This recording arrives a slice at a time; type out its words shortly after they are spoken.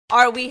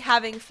Are we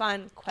having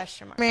fun?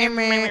 Question mark.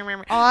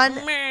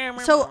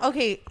 So,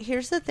 okay,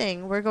 here's the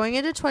thing. We're going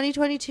into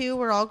 2022.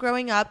 We're all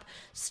growing up.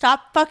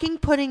 Stop fucking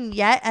putting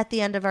yet at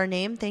the end of our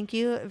name. Thank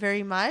you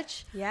very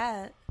much.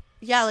 Yet.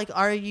 Yeah, like,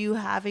 are you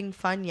having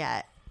fun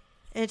yet?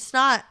 It's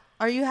not.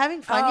 Are you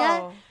having fun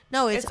yet?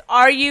 No, it's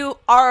are you?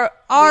 Are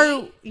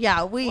we?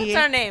 Yeah, we. What's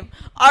our name?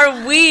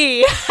 Are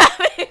we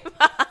having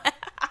fun?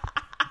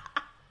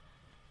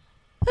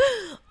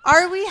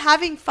 Are we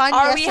having fun?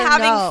 Are yes we or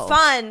having no?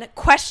 fun?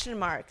 Question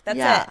mark. That's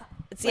it.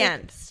 It's the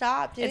end.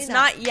 Stop doing It's that.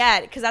 not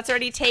yet because that's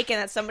already taken.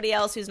 That's somebody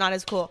else who's not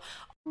as cool.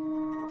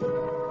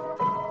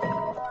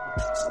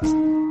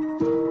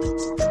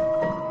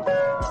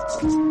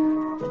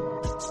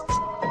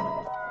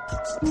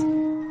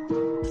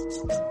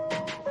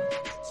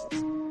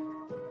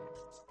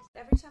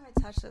 Every time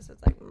I touch this,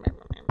 it's like.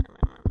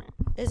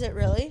 Is it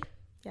really?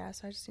 Yeah,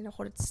 so I just need to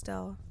hold it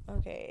still.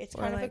 Okay, it's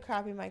kind of a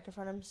crappy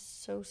microphone. I'm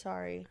so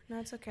sorry. No,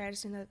 it's okay. I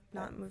just need to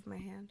not move my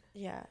hand.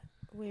 Yeah,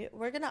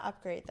 we're gonna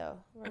upgrade though.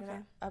 We're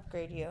gonna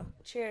upgrade you.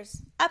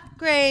 Cheers.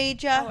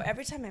 Upgrade ya. Oh,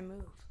 every time I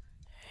move.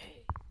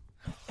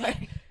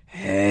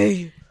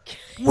 Hey,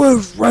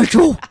 where's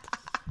Rachel?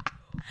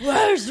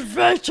 Where's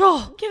Rachel?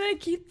 Can I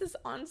keep this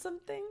on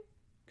something?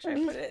 Should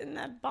I put it in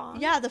that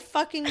bong? Yeah, the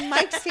fucking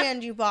mic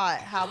stand you bought.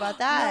 How about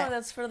that? No,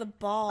 that's for the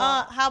ball.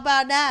 How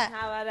about that?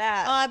 How about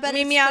that? Oh, I bet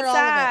Meet it's me for all of it.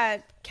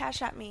 outside.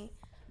 Cash at me.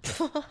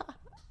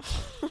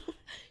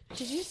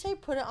 Did you say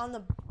put it on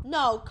the?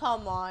 No,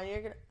 come on.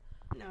 You're gonna.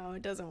 No,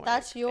 it doesn't work.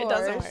 That's yours. It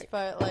doesn't work.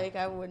 But like,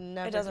 I would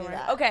never. It doesn't do work.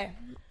 that. Okay.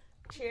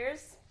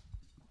 Cheers.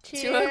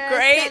 Cheers to a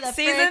great to the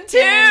season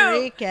frickin'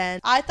 2.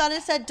 Weekend. I thought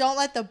it said don't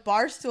let the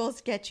bar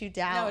stools get you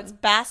down. No, it's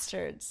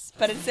bastards.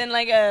 But it's in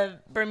like a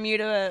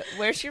Bermuda.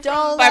 Where's she from?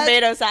 Don't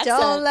Barbados accent.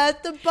 Don't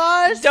let the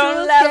bar stools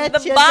Don't let get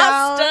the you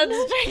bastards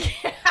down.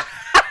 drink.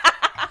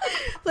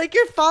 Like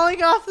you're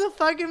falling off the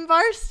fucking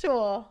bar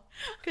stool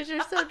because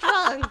you're so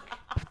drunk.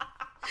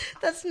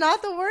 That's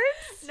not the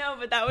words? No,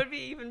 but that would be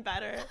even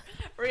better.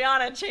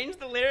 Rihanna, change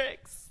the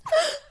lyrics.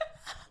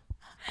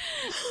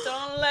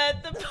 Don't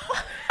let the...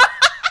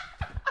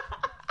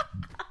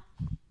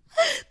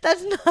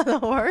 That's not the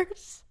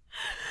words.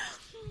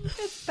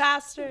 It's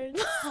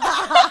bastards.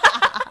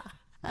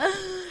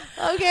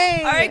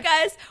 Okay. All right,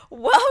 guys.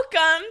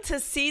 Welcome to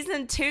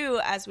season 2,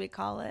 as we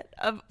call it,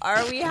 of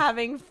Are We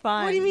Having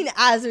Fun? What do you mean,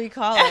 as we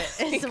call it?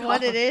 We It's call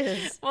what it it.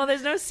 is. Well,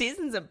 there's no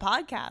seasons of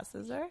podcasts,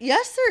 is there?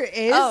 Yes, there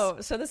is. Oh,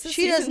 so this is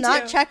She season does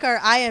not 2. check our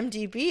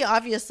IMDb,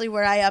 obviously,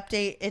 where I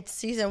update it's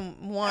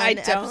season 1, I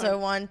don't. episode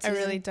 1, I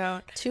really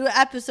don't. 2,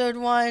 episode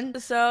 1.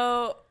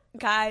 So,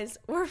 guys,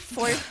 we're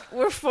four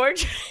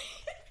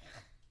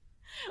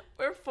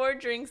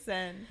drinks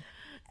in.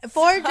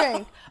 4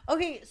 drink.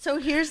 Okay, so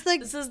here's the...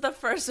 This is the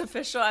first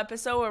official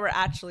episode where we're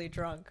actually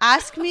drunk.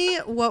 Ask me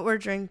what we're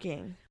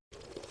drinking.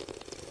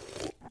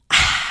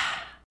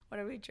 What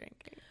are we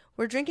drinking?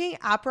 We're drinking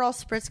Aperol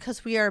Spritz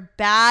because we are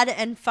bad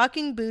and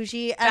fucking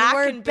bougie. And Back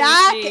we're and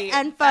back bougie.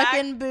 and Back-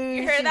 fucking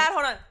bougie. You heard that?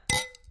 Hold on.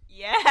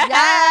 Yeah.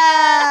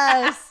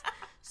 Yes.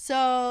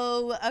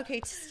 So, okay,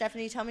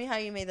 Stephanie, tell me how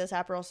you made this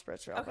Aperol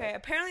Spritz real Okay, quick.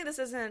 apparently this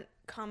isn't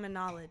common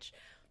knowledge,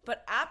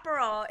 but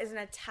Aperol is an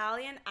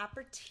Italian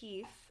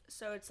aperitif,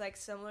 so it's like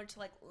similar to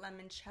like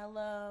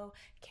limoncello,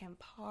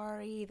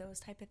 Campari, those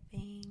type of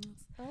things.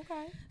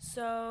 Okay.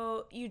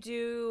 So you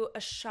do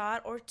a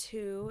shot or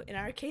 2, in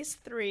our case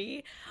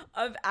 3,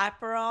 of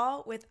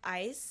Aperol with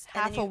ice.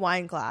 Half a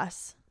wine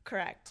glass.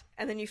 Correct.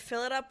 And then you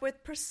fill it up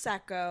with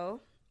Prosecco,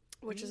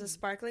 which is a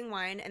sparkling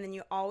wine, and then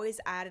you always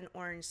add an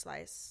orange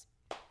slice.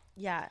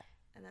 Yeah.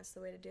 And that's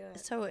the way to do it.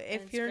 So And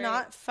if it's you're great.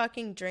 not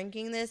fucking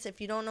drinking this, if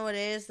you don't know what it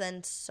is,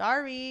 then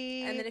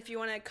sorry. And then if you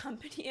want to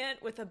accompany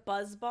it with a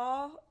buzz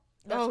ball,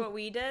 that's what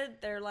we did.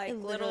 They're like it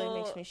literally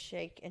little... makes me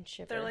shake and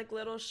shiver. They're like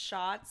little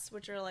shots,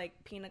 which are like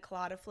pina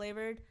colada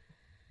flavored.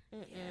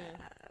 Yeah.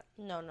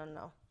 No.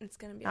 It's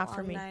going to be Not a long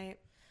for me. night.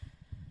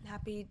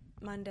 Happy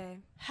Monday.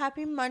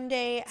 Happy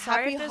Monday.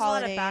 Sorry Happy if there's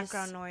holidays. a lot of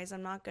background noise.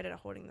 I'm not good at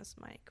holding this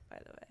mic, by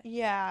the way.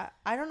 Yeah,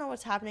 I don't know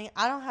what's happening.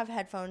 I don't have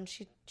headphones.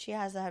 She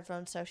has the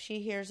headphones, so she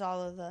hears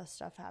all of the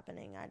stuff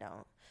happening. I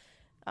don't.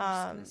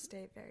 I'm just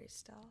going to stay very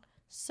still.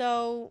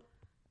 So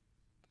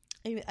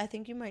I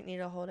think you might need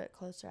to hold it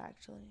closer,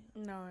 actually.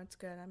 No, it's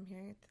good. I'm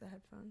hearing it through the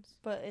headphones.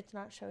 But it's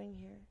not showing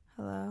here.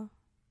 Hello?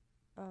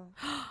 Oh,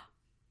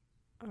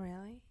 Oh,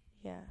 really?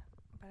 yeah.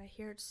 But I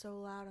hear it so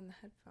loud on the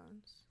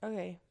headphones.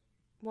 Okay.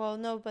 Well,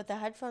 no, but the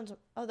headphones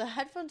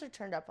are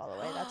turned up all the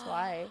way. That's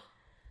why.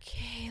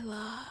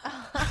 Kayla.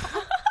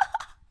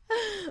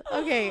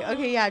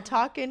 Okay, yeah,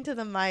 talk into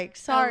the mic.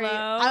 Sorry.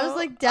 Hello? I was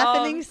like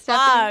deafening Oh,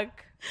 Stephanie.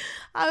 fuck.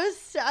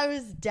 I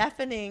was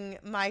deafening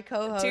my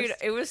co-host. Dude,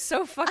 it was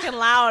so fucking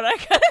loud. I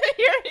couldn't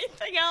hear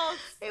anything else.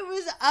 It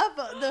was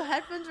up. The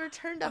headphones were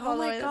turned up all Oh the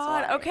way. my That's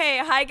god. why. Okay,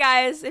 hi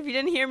guys. If you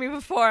didn't hear me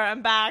before,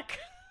 I'm back.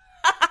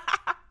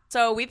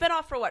 So we've been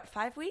off for what,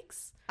 5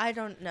 weeks? I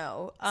don't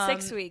know.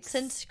 6 weeks.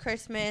 Since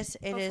Christmas.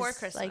 It Before is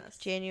Christmas. like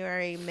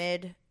January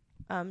mid.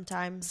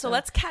 time. So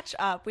let's catch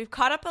up. We've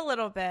caught up a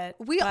little bit.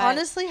 We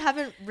honestly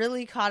haven't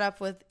really caught up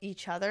with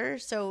each other.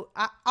 So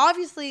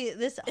obviously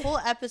this whole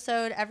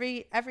episode,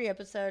 every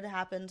episode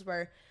happens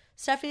where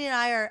Stephanie and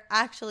I are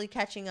actually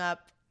catching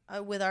up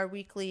with our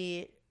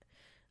weekly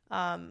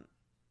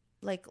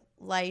like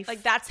life,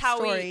 like that's how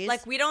stories.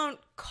 we don't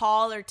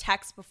call or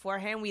text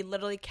beforehand. We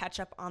literally catch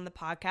up on the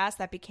podcast.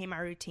 That became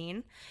our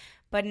routine.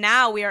 But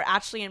now we are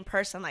actually in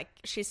person. Like,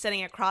 she's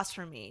sitting across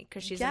from me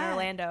because she's in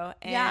Orlando.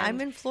 And I'm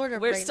in Florida.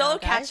 We're right still now,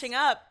 catching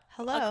up.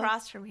 Hello.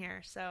 Across from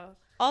here. So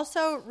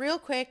also, real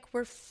quick,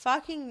 we're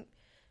fucking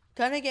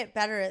gonna get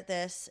better at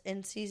this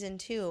in season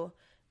 2.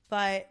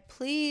 But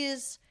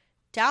please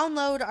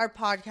download our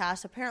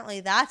podcast.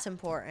 Apparently that's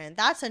important.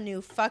 That's a new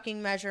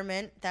fucking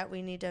measurement that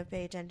we need to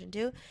pay attention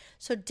to.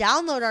 So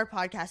download our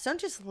podcast. Don't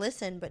just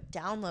listen, but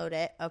download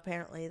it.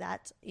 Apparently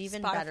that's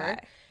even better.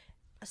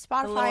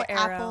 Spotify,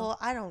 Apple,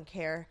 I don't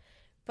care.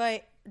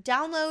 But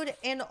download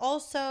and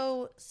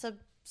also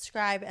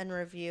subscribe and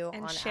review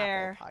and on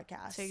share Apple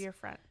Podcasts to your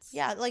friends.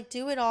 Yeah, like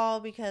do it all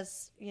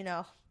because, you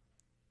know,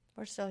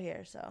 we're still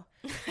here, so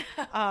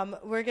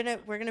we're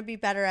gonna be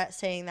better at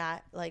saying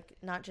that, like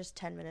not just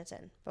 10 minutes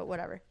in, but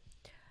whatever.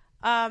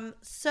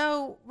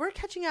 So we're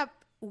catching up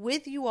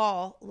with you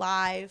all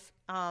live.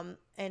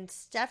 And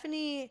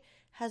Stephanie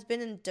has been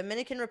in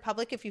Dominican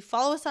Republic. If you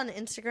follow us on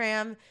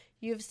Instagram,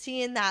 you've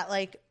seen that,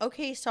 like,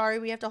 okay, sorry,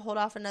 we have to hold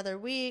off another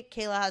week.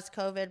 Kayla has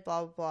COVID,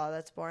 blah, blah, blah.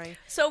 That's boring.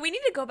 So we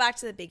need to go back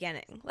to the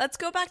beginning. Let's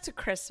go back to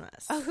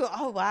Christmas.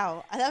 Oh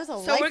wow. That was a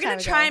lifetime So we're going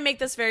to try ago. and make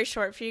this very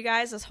short for you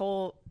guys, this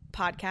whole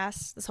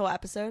podcast, this whole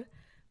episode.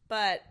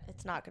 But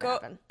it's not going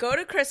to happen. Go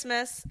to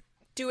Christmas.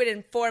 Do it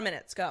in 4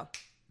 minutes. Go.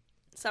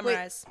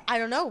 Summarize. Wait, I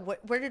don't know.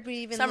 Where did we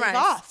even Summarize.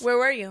 leave off? Where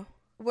were you?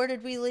 Where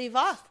did we leave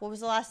off? What was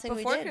the last thing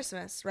we did? Before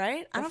Christmas,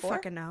 right? I don't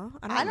fucking know.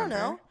 I don't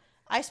know.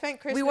 I spent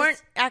Christmas. We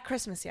weren't at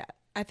Christmas yet.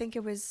 I think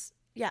it was,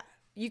 yeah.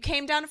 You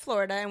came down to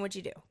Florida, and what'd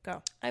you do?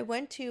 Go. I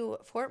went to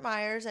Fort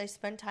Myers. I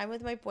spent time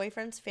with my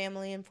boyfriend's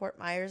family in Fort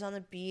Myers on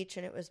the beach,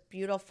 and it was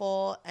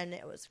beautiful, and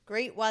it was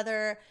great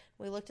weather.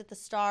 We looked at the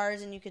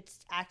stars, and you could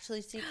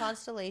actually see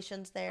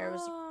constellations there. It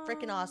was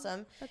freaking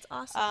awesome. That's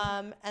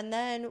awesome. And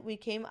then we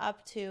came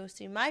up to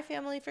see my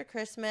family for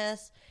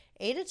Christmas,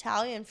 ate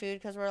Italian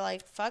food because we're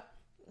like, fuck,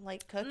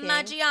 like cooking.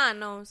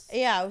 Maggiano's.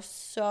 Yeah, it was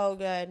so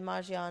good.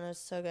 Maggiano's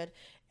so good.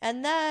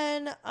 And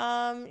then,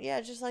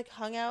 just like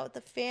hung out with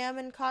the fam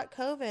and caught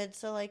COVID.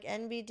 So like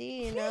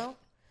NBD, you know?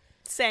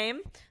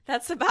 Same.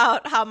 That's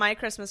about how my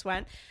Christmas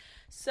went.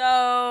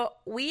 So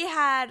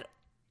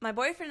my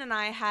boyfriend and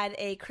I had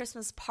a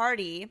Christmas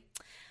party.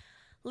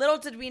 Little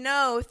did we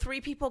know,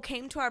 3 people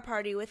came to our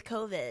party with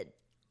COVID.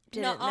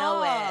 Didn't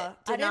know it. I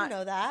didn't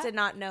know that. Did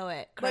not know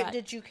it. Correct. Wait,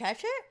 did you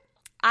catch it?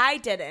 I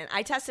didn't.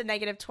 I tested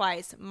negative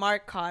twice.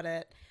 Mark caught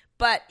it.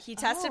 But he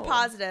tested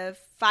positive.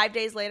 5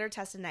 days later,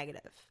 tested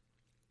negative.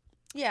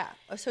 Yeah.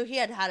 So he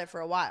had it for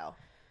a while.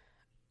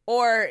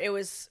 Or it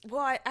was,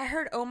 well, I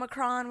heard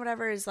Omicron,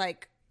 whatever, is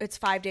like, it's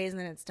 5 days and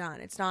then it's done.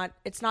 It's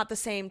not the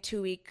same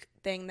 2-week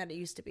thing that it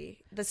used to be.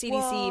 The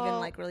CDC even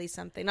like released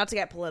something, not to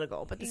get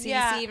political, but the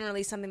CDC even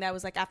released something that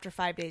was like, after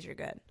 5 days, you're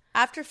good.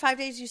 After 5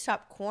 days, you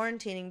stop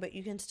quarantining, but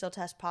you can still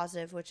test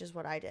positive, which is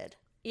what I did.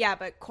 Yeah,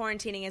 but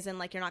quarantining isn't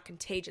like you're not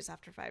contagious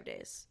after 5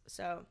 days.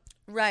 So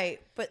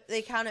right, but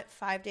they count it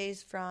 5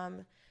 days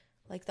from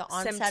like the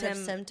onset of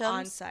symptoms.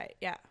 Onset,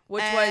 yeah,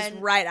 which was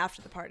right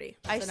after the party.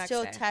 I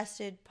still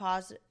tested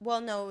positive.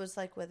 Well, no, it was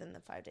like within the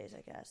 5 days,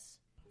 I guess.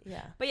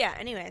 Yeah, but yeah.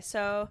 Anyway,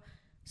 so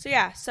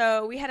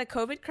we had a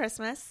COVID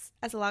Christmas,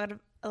 as a lot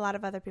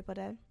of other people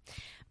did,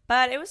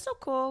 but it was still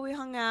cool. We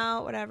hung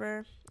out,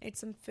 whatever, ate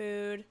some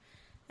food,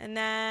 and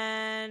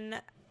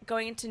then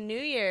going into New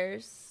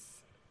Year's.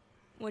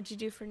 What'd you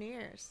do for New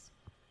Year's?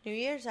 New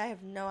Year's? I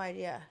have no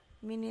idea.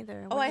 Me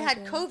neither. I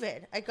had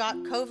COVID. I got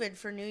COVID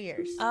for New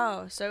Year's.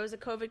 Oh, so it was a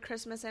COVID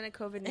Christmas and a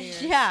COVID New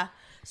Year's. Yeah.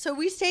 So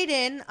we stayed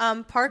in.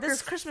 Parker.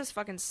 This Christmas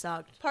fucking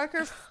sucked.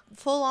 Parker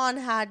full on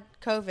had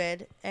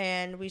COVID,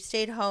 and we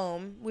stayed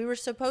home. We were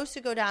supposed to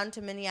go down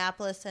to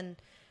Minneapolis and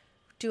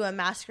do a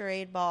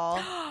masquerade ball.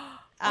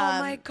 Oh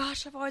my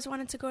gosh, I've always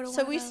wanted to go to one of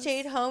those. So we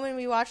stayed home and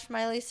we watched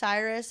Miley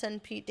Cyrus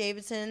and Pete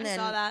Davidson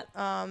saw that.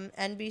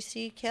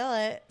 NBC kill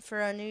it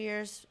for a New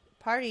Year's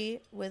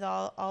party with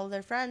all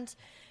their friends.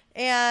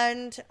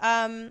 And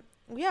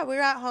we were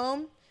at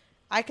home.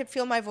 I could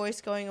feel my voice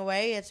going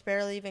away. It's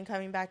barely even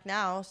coming back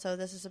now, so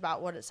this is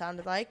about what it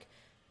sounded like.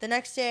 The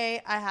next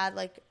day I had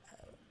like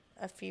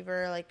a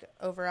fever like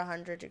over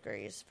 100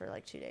 degrees for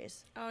like 2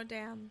 days. Oh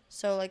damn.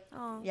 So like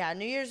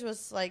New Year's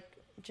was like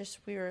just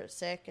we were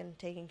sick and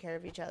taking care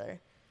of each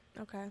other.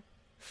 Okay.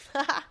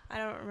 I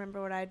don't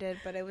remember what I did,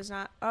 but it was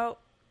not. Oh,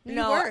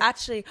 no,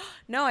 actually,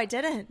 no, I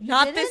didn't.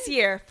 Not this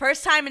year.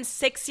 First time in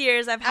 6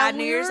 years I've had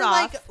New Year's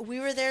off. We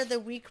were there the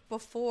week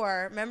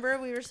before. Remember,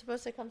 we were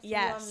supposed to come see you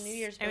on New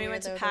Year's. And we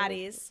went to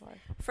Patty's.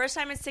 First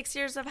time in 6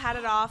 years I've had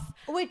it off.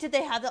 Oh, wait, did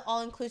they have the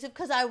all-inclusive?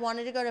 Because I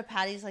wanted to go to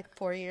Patty's like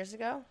 4 years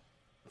ago.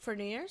 For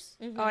New Year's?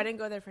 Mm-hmm. Oh, I didn't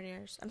go there for New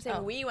Year's. I'm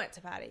saying we went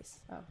to Patty's.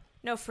 Oh.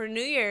 No, for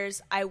New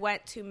Year's, I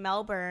went to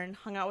Melbourne,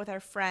 hung out with our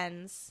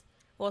friends.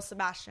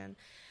 Sebastian.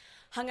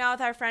 Hung out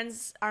with our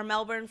friends, our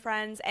Melbourne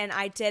friends, and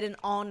I did an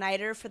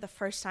all-nighter for the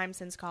first time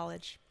since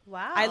college.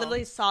 Wow. I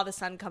literally saw the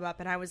sun come up,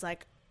 and I was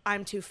like,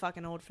 I'm too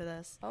fucking old for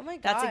this. Oh my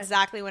God. That's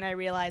exactly when I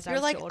realized I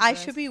was like, too old for I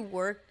this.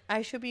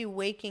 should be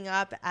waking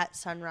up at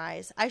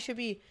sunrise. I should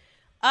be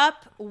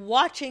up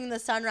watching the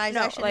sunrise.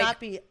 No, I should like- not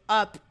be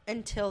up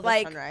until the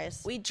like,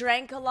 sunrise. we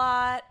drank a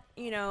lot.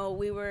 You know,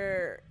 we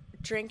were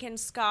drinking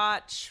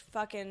scotch,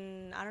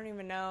 fucking, I don't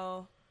even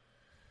know,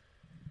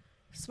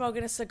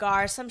 smoking a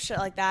cigar, some shit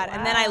like that.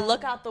 And then I Wow.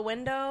 look out the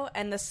window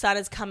and the sun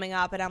is coming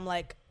up and I'm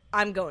like,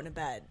 I'm going to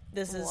bed.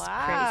 This is crazy.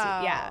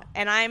 Yeah.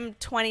 And I'm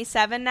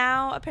 27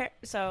 now.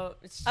 So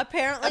it's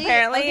Apparently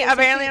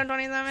apparently I'm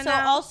 27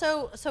 now.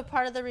 So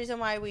part of the reason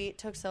why we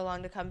took so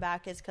long to come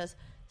back is because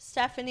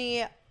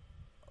Stephanie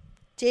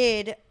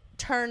did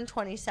turn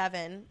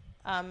 27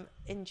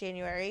 in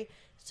January.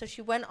 So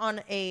she went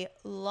on a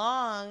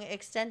long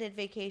extended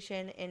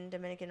vacation in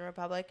Dominican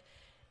Republic.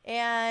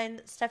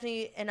 And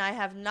Stephanie and I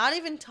have not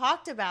even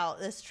talked about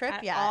this trip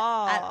At yet.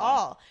 all. At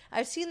all.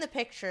 I've seen the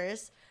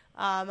pictures.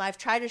 I've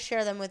tried to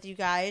share them with you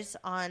guys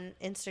on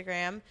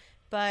Instagram,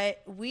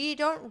 but we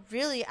don't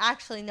really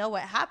actually know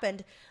what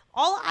happened.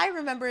 All I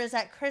remember is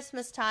at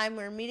Christmas time,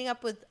 we were meeting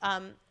up with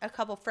a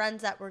couple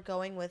friends that were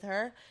going with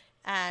her,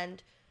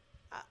 and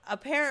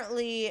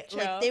apparently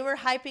like, they were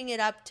hyping it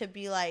up to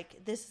be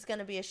like, this is going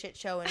to be a shit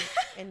show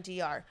in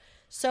DR.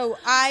 So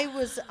I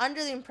was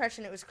under the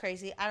impression it was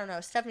crazy. I don't know.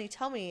 Stephanie,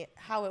 tell me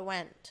how it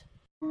went.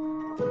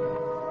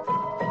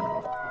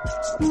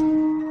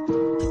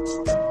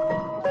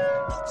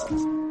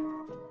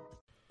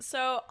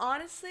 So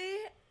honestly,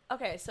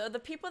 okay, so the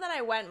people that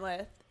I went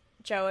with,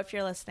 Joe, if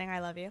you're listening, I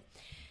love you.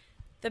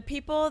 The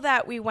people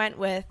that we went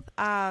with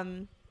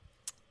have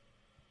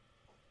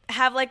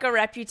like a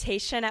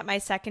reputation at my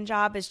second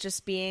job as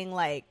just being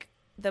like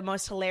the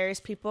most hilarious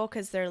people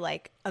because they're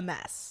like a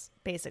mess,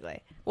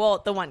 basically.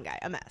 Well, the one guy,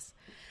 a mess.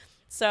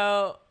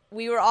 So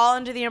we were all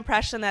under the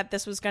impression that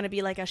this was going to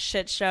be like a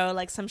shit show,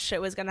 like some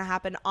shit was going to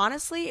happen.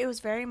 Honestly, it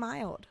was very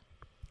mild.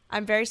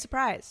 I'm very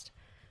surprised.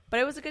 But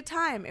it was a good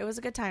time. It was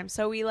a good time.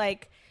 So we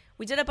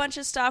did a bunch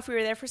of stuff. We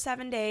were there for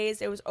 7 days.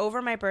 It was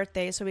over my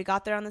birthday. So we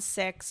got there on the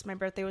 6th. My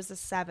birthday was the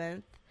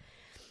 7th.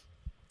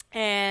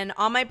 And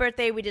on my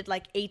birthday, we did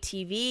like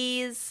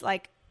ATVs,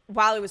 like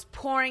while it was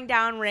pouring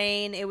down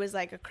rain. It was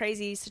like a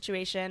crazy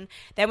situation.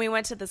 Then we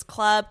went to this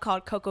club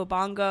called Coco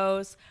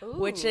Bongos,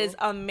 which is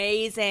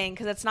amazing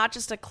because it's not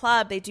just a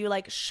club. They do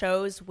like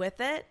shows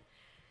with it.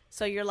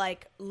 So you're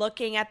like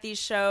looking at these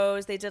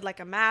shows. They did like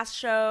a mask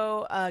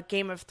show, a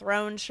Game of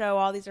Thrones show,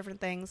 all these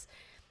different things.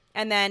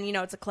 And then, you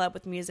know, it's a club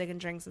with music and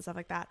drinks and stuff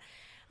like that.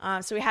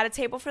 So we had a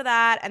table for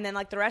that. And then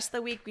like the rest of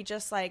the week, we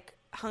just like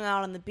hung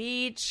out on the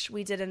beach.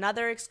 We did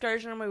another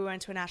excursion where we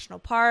went to a national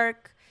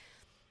park.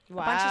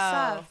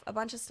 Wow. A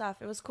bunch of stuff.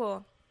 It was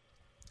cool.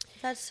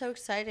 That's so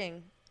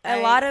exciting. A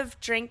lot of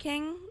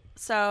drinking.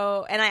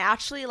 So, and I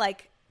actually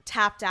like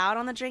tapped out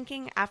on the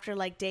drinking after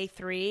like day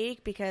 3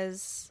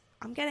 because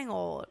I'm getting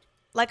old.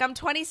 Like I'm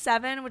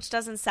 27, which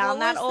doesn't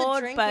sound that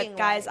old, but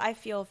guys, I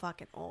feel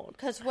fucking old.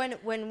 Because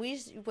when we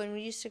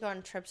used to go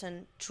on trips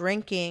and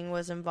drinking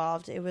was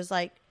involved, it was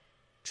like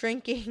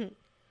drinking.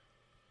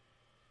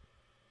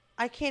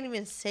 I can't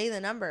even say the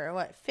number.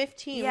 What,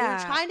 15? Yeah.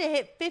 We were trying to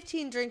hit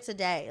 15 drinks a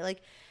day.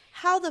 Like,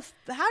 how do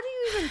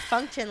you even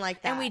function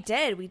like that? And we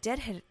did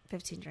hit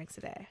 15 drinks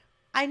a day.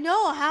 I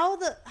know how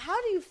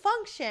do you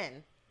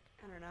function?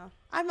 I don't know.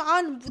 I'm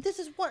on. This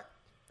is what.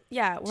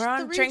 Yeah, we're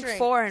on drink drinks.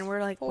 4 and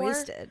we're like 4?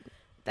 wasted.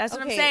 That's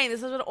what I'm Okay. saying.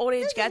 This is what old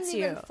age This gets isn't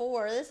you. even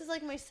 4. This is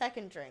like my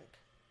second drink.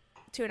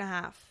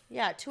 2.5.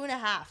 Yeah,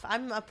 2.5.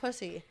 I'm a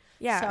pussy.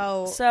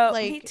 Yeah. So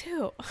like, me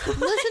too.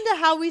 listen to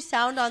how we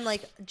sound on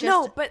like just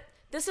no, but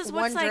this is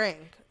what's one like. drink.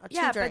 Or two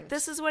Yeah, drinks. but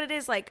this is what it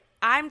is. Like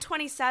I'm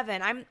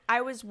 27.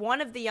 I was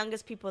one of the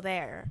youngest people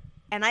there,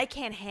 and I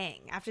can't hang.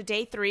 After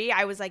day 3,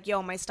 I was like,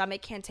 "Yo, my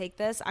stomach can't take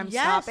this. I'm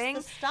stopping."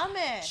 The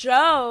stomach.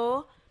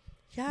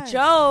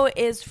 Joe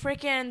is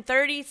freaking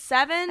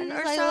 37 or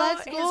like, so.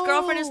 "Let's His go."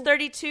 girlfriend is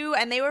 32,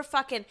 and they were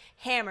fucking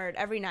hammered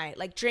every night,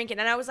 like drinking.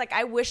 And I was like,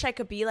 I wish I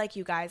could be like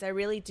you guys. I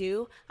really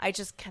do. I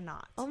just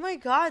cannot. Oh my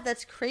God,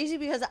 that's crazy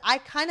because I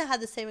kind of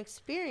had the same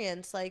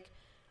experience. Like,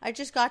 I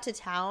just got to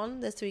town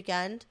this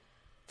weekend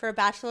for a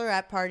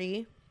bachelorette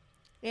party,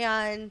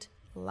 and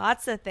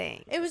Lots of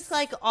things. it was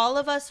like all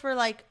of us were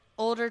like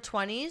older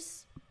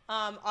 20s.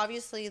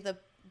 Obviously, the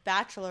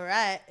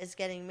bachelorette is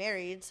getting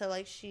married, so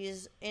like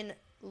she's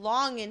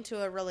long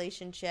into a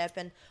relationship,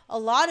 and a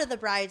lot of the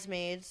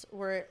bridesmaids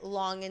were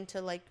long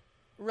into like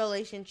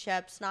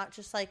relationships, not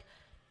just like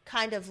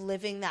kind of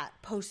living that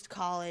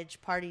post-college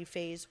party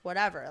phase,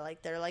 whatever.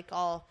 Like they're like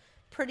all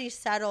pretty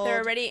settled. They're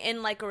already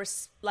in like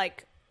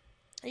respectable.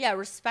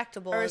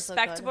 a is so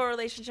respectable good.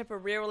 relationship, a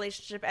real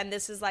relationship, and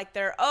this is like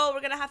their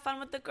we're gonna have fun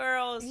with the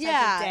girls. type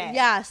of day.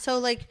 Yeah. So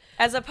like,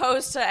 As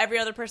opposed to every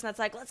other person that's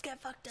like, let's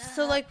get fucked up.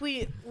 so like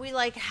we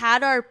like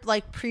had our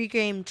like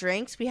pre-game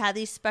drinks. We had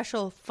these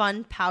special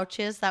fun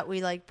pouches that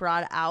we like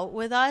brought out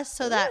with us,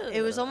 so that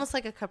it was Ooh. almost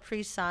like a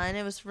Capri Sun.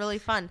 It was really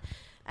fun,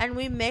 and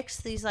we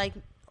mixed these like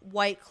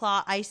White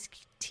Claw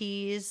iced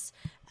teas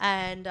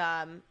and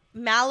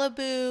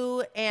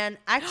Malibu, and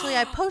actually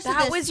I posted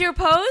That this. was your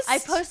post? I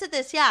posted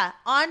this, yeah,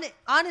 on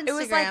Instagram. It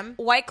was like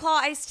White Claw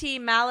iced tea,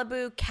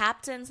 Malibu,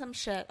 Captain, some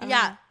shit. I don't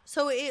know.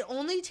 So it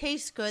only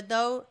tastes good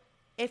though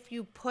if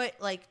you put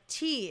like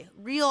tea,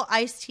 real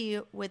iced tea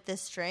with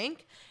this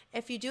drink.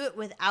 If you do it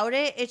without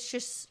it, it's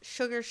just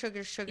sugar,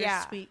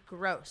 Yeah. sweet,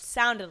 gross.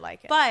 Sounded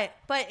like it. But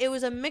it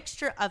was a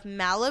mixture of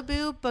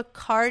Malibu,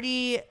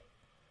 Bacardi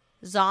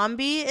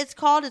Zombie, it's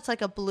called. It's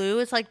like a blue.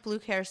 It's like blue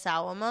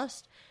carousel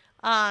almost.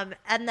 And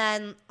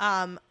then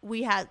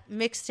we had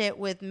mixed it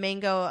with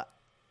mango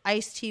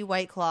iced tea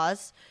White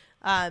Claws.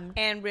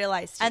 And real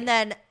iced tea. And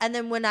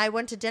then when I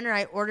went to dinner,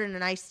 I ordered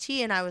an iced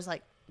tea and I was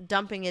like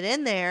dumping it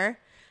in there.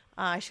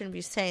 I shouldn't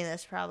be saying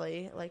this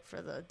probably like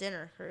for the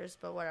dinner cruise,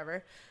 but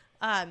whatever.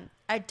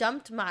 I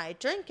dumped my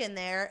drink in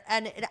there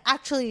and it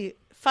actually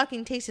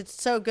fucking tasted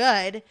so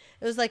good. It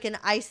was like an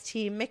iced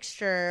tea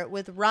mixture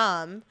with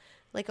rum,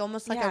 like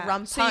almost like a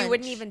rum punch. So you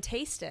wouldn't even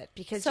taste it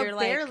because So you're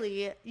like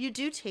barely. You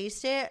do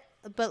taste it,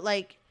 but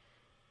like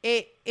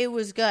it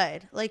was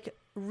good. Like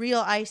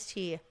real iced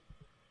tea.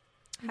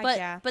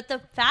 Heck But the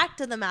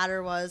fact of the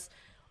matter was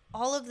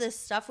all of this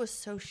stuff was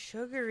so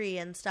sugary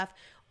and stuff.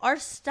 Our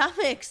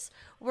stomachs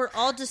were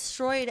all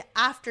destroyed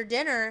after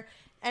dinner,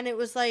 and it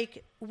was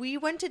like we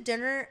went to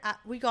dinner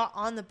we got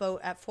on the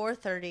boat at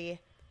 4:30.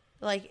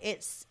 Like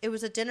it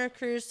was a dinner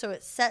cruise, so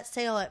it set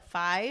sail at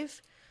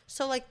 5.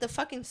 So like the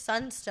fucking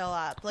sun's still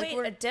up. Like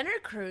wait, a dinner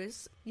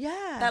cruise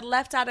yeah. that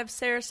left out of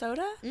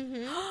Sarasota?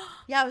 Mm-hmm.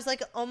 Yeah, it was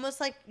like almost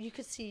like you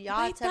could see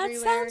yachts Wait, that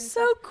everywhere. sounds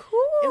so cool.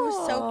 It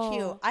was so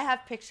cute. I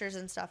have pictures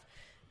and stuff.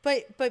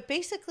 But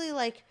basically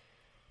like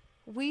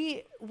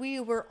we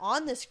were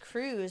on this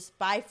cruise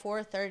by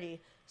 4:30.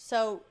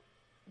 So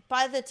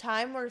by the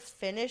time we're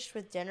finished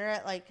with dinner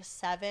at like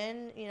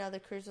 7, you know, the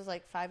cruise was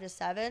like 5 to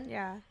 7.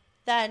 Yeah.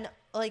 Then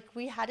like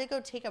we had to go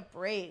take a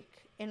break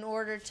in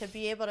order to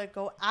be able to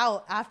go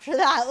out after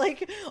that.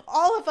 Like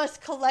all of us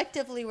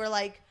collectively were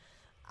like,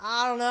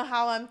 I don't know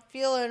how I'm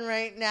feeling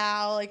right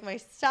now. Like my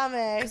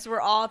stomach. Because we're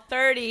all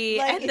 30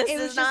 Like, and this it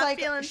was is just not like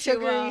feeling sugary,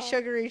 too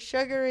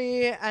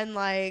well. and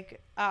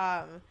like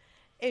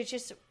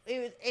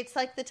it's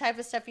like the type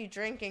of stuff you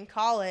drink in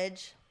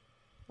college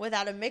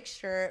without a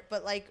mixture,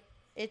 but like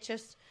it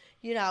just,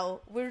 you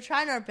know, we were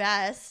trying our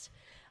best,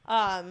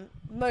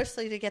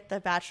 mostly to get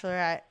the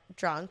bachelorette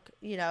drunk.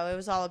 You know, it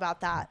was all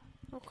about that.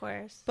 Of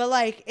course. But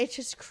like it's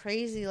just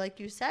crazy, like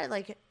you said,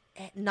 like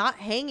not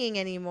hanging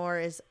anymore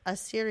is a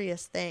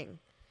serious thing.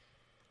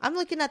 I'm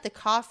looking at the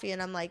coffee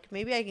and I'm like,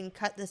 maybe I can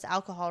cut this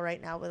alcohol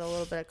right now with a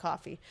little bit of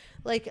coffee.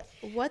 Like,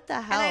 what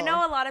the hell? And I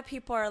know a lot of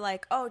people are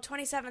like, oh,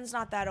 27's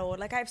not that old.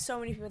 Like, I have so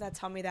many people that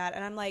tell me that.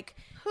 And I'm like,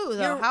 who,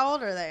 though? How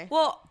old are they?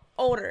 Well,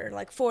 older,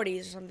 like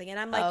 40s or something. And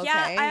I'm like, Okay,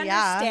 yeah, I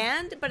yeah.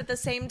 understand. But at the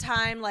same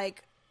time,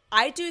 like,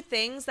 I do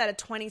things that a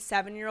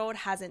 27-year-old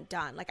hasn't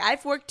done. Like,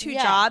 I've worked 2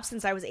 jobs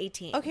since I was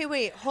 18. Okay,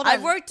 wait, hold on.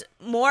 I've worked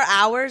more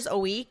hours a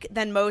week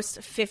than most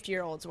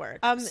 50-year-olds work.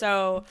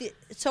 So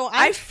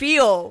I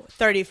feel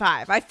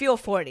 35. I feel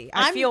 40.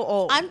 I feel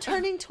old. I'm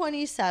turning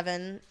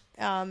 27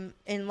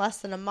 in less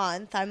than a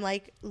month. I'm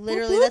like,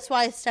 literally, that's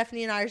why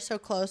Stephanie and I are so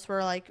close.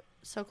 We're like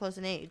so close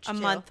in age.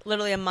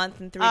 Literally a month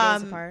and 3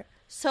 days apart.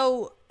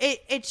 So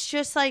it's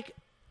just like,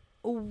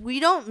 we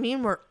don't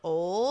mean we're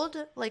old.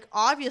 Like,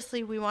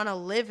 obviously we want to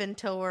live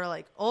until we're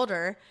like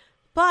older,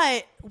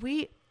 but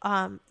we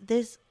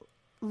this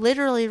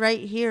literally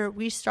right here,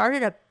 we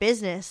started a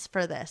business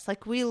for this.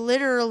 Like, we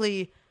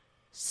literally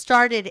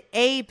started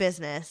a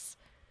business,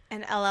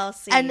 an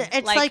LLC, and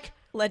it's like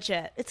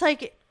legit. It's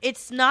like,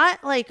 it's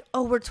not like,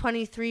 oh, we're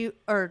 23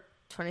 or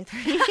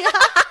 23.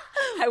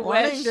 I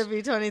wanting wish to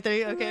be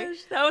 23. Okay,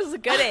 that was a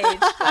good age.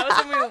 That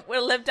was when we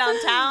lived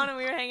downtown and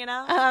we were hanging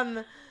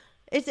out.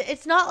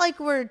 It's not like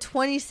we're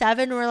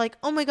 27. We're like,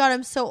 oh my God,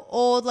 I'm so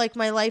old. Like,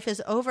 my life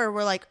is over.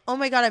 We're like, oh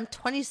my God, I'm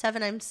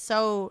 27. I'm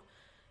so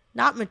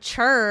not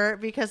mature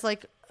because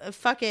like,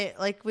 fuck it.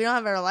 Like, we don't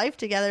have our life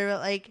together,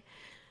 but like,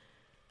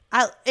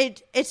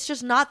 it's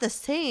just not the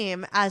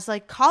same as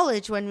like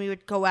college when we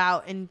would go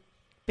out and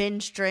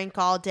binge drink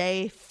all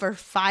day for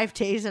 5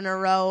 days in a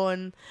row.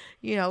 And,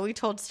 you know, we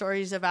told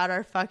stories about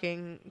our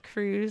fucking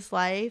cruise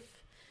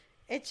life.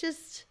 It's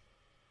just,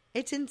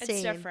 it's insane.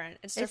 It's different.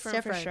 It's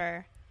different for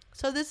sure.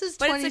 So this is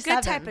 27. But it's a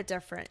good type of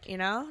different, you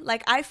know?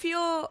 Like, I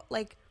feel,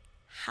 like,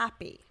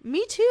 happy.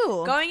 Me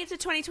too. Going into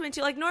 2022,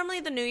 like,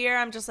 normally the new year,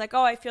 I'm just like,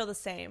 oh, I feel the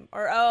same.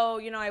 Or, oh,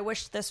 you know, I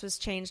wish this was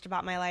changed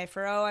about my life.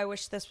 Or, oh, I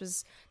wish this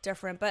was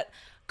different. But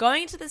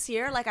going into this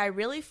year, like, I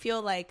really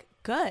feel, like,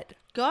 good.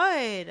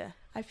 Good.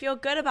 I feel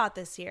good about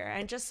this year.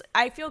 And just,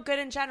 I feel good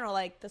in general.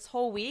 Like, this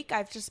whole week,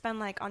 I've just been,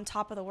 like, on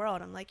top of the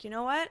world. I'm like, you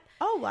know what?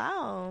 Oh,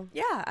 wow.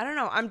 Yeah, I don't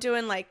know. I'm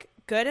doing, like,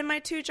 good in my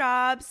 2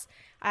 jobs.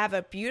 I have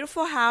a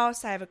beautiful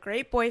house. I have a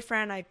great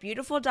boyfriend. I have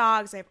beautiful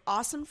dogs. I have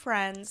awesome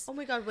friends. Oh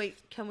my God, wait.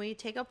 Can we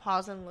take a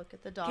pause and look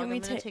at the dog? I'm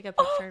going to take a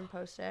Oh, picture and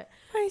post it.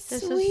 My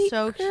This sweet is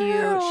so girl.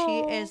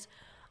 cute. She is...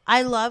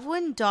 I love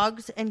when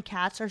dogs and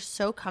cats are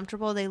so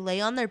comfortable. They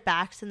lay on their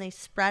backs and they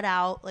spread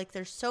out. Like,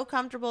 they're so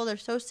comfortable. They're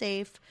so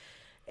safe.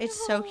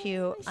 It's so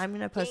cute. I'm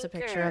going to post a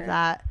picture of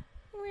that.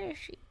 Where is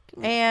she?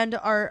 And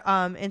our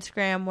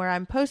Instagram where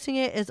I'm posting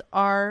it is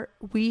Are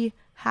We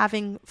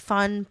Having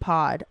Fun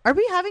Pod. Are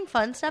we having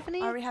fun,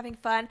 Stephanie? Are we having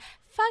fun?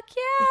 Fuck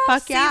yeah.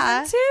 Fuck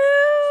yeah. Season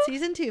 2.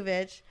 Season 2,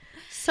 bitch.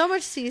 So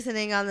much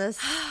seasoning on this.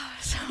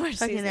 So much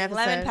fucking seasoning. episode.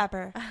 Lemon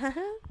pepper.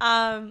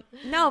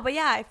 No, but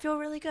yeah, I feel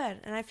really good.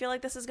 And I feel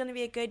like this is going to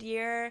be a good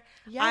year.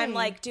 Yay. I'm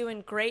like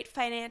doing great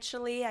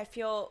financially. I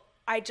feel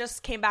I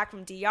just came back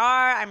from DR.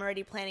 I'm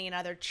already planning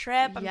another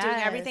trip. I'm doing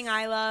everything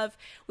I love.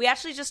 We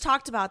actually just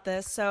talked about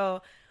this.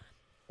 So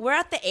we're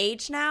at the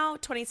age now,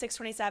 26,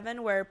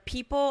 27, where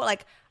people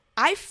like,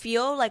 I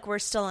feel like we're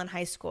still in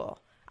high school.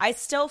 I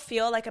still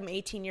feel like I'm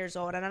 18 years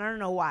old, and I don't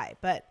know why,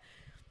 but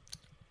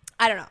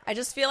I don't know. I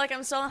just feel like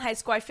I'm still in high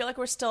school. I feel like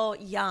we're still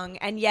young,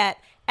 and yet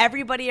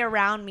everybody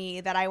around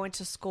me that I went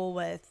to school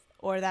with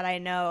or that I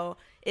know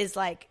is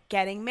like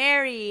getting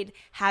married,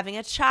 having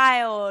a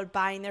child,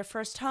 buying their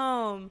first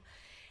home.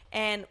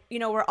 And, you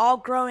know, we're all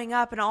growing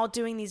up and all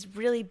doing these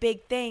really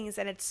big things,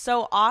 and it's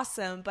so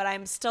awesome, but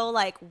I'm still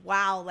like,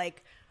 wow,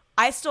 like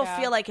I still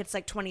feel like it's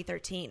like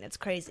 2013. It's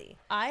crazy.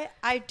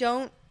 I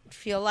don't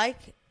feel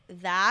like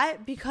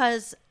that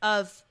because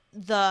of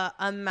the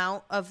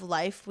amount of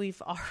life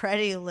we've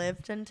already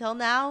lived until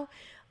now.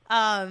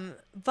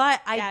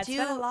 But I do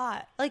it's been a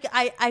lot. Like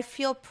I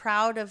feel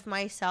proud of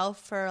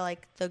myself for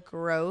like the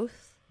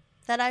growth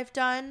that I've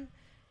done,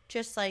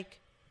 just like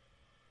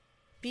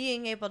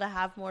being able to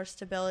have more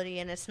stability,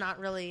 and it's not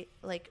really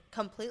like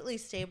completely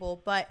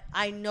stable, but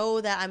I know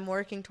that I'm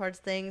working towards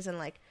things, and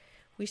like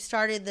we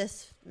started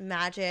this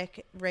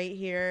magic right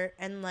here,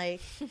 and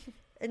like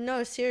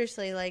no,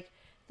 seriously, like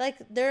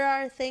there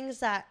are things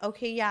that,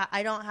 okay, yeah,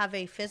 I don't have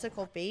a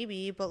physical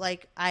baby, but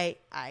like I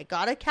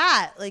got a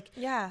cat. Like,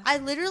 yeah, I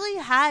literally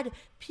had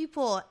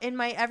people in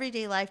my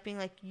everyday life being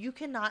like, you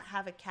cannot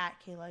have a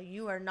cat, Kayla.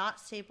 You are not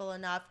stable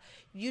enough.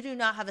 You do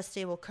not have a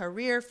stable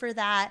career for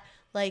that.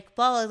 Like,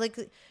 blah, blah, like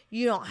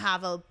you don't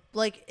have a,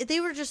 like,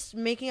 they were just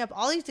making up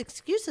all these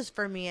excuses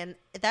for me, and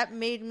that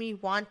made me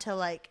want to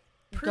like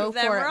prove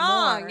go them for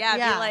wrong. it more.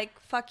 Yeah, be like,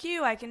 fuck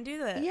you, I can do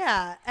this.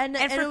 Yeah, and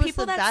for it people was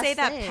the that say best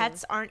that thing.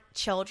 pets aren't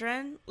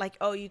children, like,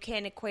 oh, you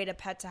can't equate a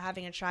pet to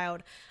having a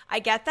child. I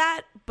get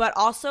that, but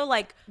also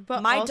like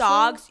my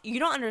dogs, you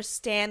don't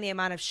understand the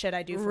amount of shit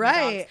I do for my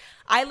dogs.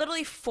 I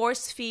literally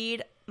force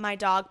feed my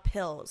dog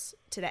pills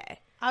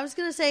today. I was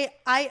gonna say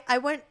I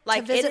went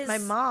like to visit my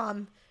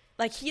mom.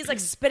 Like, he's like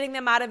spitting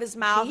them out of his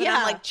mouth, and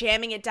I'm like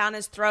jamming it down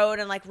his throat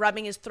and like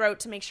rubbing his throat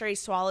to make sure he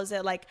swallows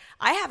it. Like,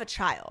 I have a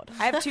child.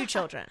 I have 2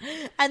 children.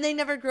 And they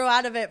never grow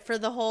out of it for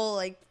the whole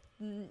like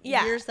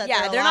years that they're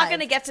alive. They're not going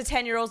to get to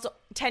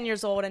 10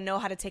 years old and know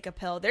how to take a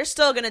pill. They're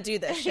still going to do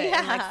this shit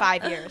in like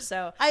 5 years.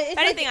 So if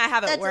anything, I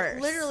have it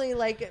worse. Literally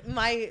like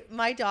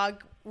my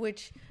dog,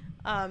 which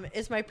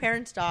is my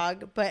parents'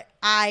 dog, but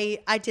I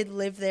did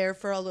live there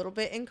for a little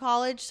bit in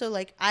college, so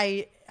like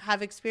I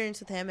have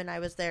experience with him, and I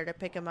was there to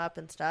pick him up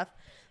and stuff.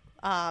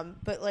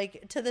 But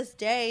like to this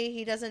day,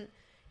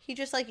 he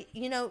just like,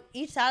 you know,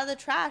 eats out of the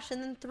trash and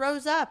then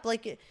throws up.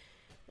 Like,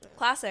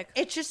 classic.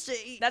 It's just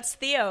that's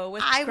Theo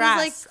with I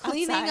grass was like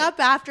cleaning outside. up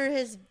after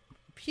his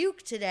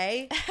puke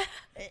today,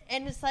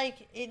 and it's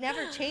like it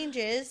never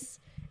changes.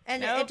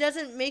 And it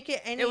doesn't make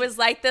it any... It was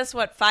like this,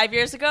 5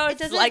 years ago?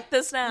 It's like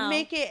this now.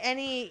 Make it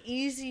any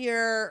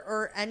easier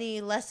or any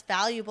less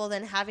valuable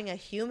than having a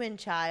human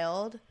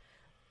child.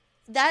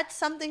 That's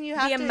something you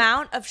have to... The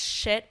amount of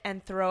shit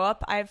and throw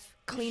up I've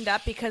cleaned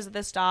up because of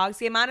this dog,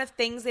 the amount of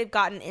things they've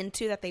gotten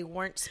into that they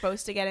weren't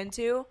supposed to get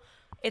into,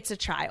 it's a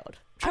child.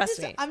 Trust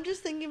me. I'm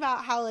just thinking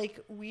about how, like,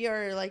 we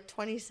are, like,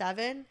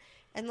 27...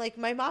 And, like,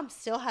 my mom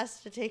still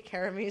has to take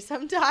care of me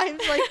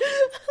sometimes.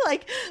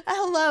 Like,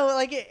 hello.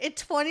 Like,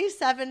 it's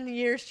 27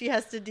 years she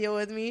has to deal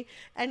with me.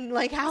 And,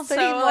 like, how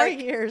many more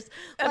years?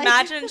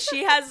 Imagine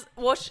she has,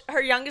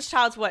 her youngest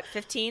child's,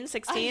 15,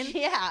 16?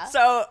 Yeah.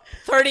 So,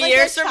 30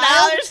 years from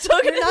now, they're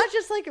still going to... You're not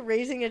just, like,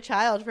 raising a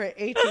child for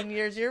 18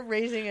 years. You're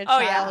raising a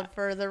child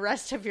for the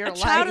rest of your life.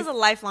 A child is a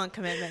lifelong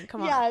commitment.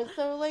 Come on. Yeah,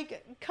 so,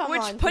 like, come on,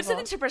 Which puts it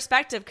into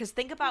perspective, because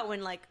think about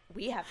when, like,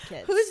 we have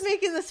kids. Who's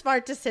making the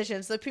smart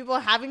decisions? The people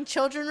having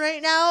children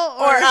right now?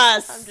 Or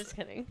us? I'm just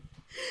kidding.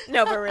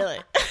 No, but really.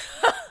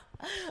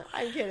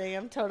 I'm kidding.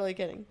 I'm totally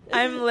kidding.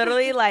 I'm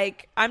literally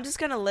like, I'm just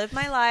going to live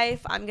my life.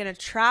 I'm going to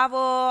travel.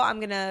 I'm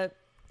going to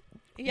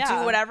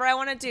do whatever I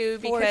want to do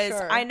because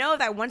I know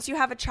that once you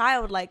have a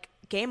child, like,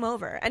 game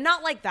over. And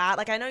not like that.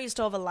 Like, I know you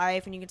still have a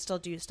life and you can still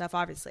do stuff,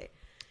 obviously.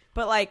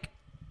 But, like,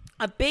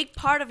 a big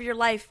part of your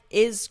life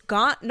is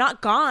gone,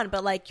 not gone,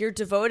 but like you're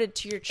devoted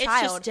to your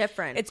child. It's just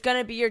different. It's going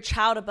to be your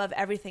child above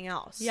everything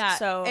else. Yeah.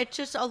 So it's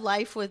just a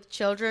life with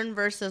children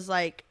versus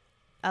like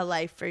a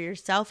life for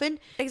yourself. And,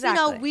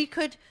 exactly. you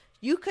know,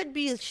 you could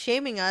be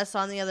shaming us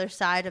on the other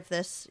side of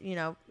this, you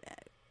know,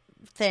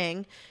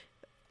 thing,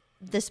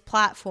 this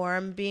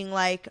platform being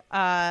like,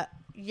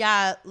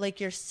 yeah, like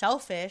you're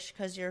selfish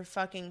because you're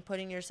fucking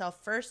putting yourself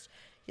first.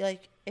 You're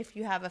like, if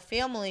you have a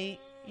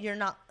family, you're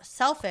not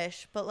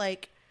selfish, but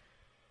like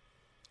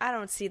I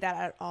don't see that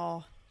at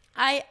all.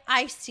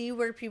 I see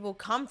where people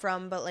come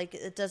from, but like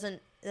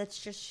that's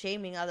just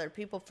shaming other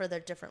people for their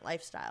different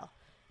lifestyle.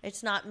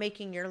 It's not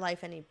making your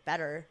life any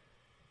better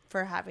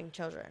for having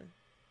children,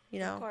 you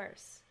know? Of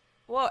course.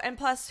 Well, and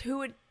plus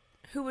who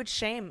would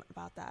shame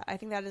about that? I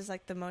think that is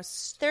like the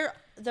most There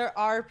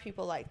are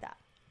people like that.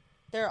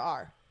 There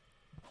are.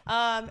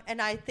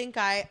 And I think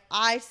I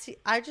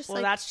just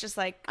well, that's just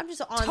like I'm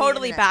just on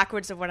totally the internet.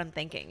 backwards of what I'm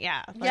thinking.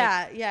 Yeah.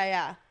 Like,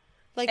 Yeah.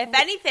 Like if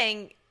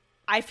anything,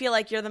 I feel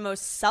like you're the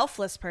most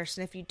selfless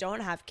person if you don't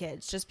have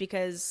kids, just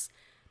because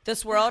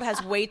this world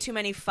has way too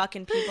many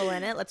fucking people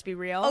in it. Let's be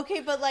real.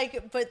 Okay,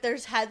 but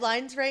there's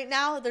headlines right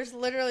now. There's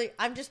literally,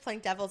 I'm just playing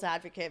devil's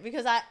advocate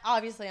because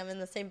I'm in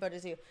the same boat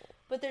as you.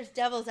 But there's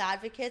devil's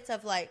advocates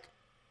of like,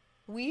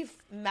 we've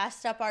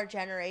messed up our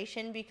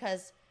generation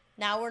because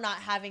now we're not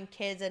having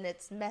kids and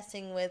it's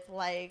messing with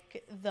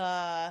like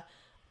the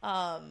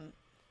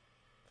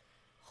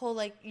whole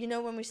like, you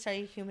know, when we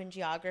study human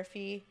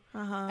geography,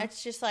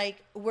 it's just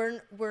like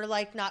we're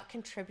like not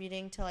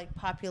contributing to like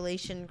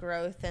population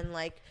growth and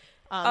like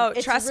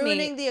it's trust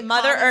ruining me, the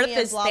Mother economy Earth and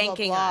is blah, blah,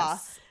 thanking blah.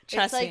 us.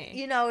 Trust it's like, me.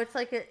 you know, it's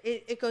like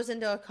it goes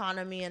into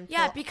economy and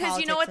Because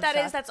you know what that politics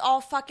and is? stuff. That's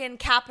all fucking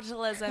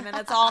capitalism and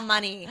that's all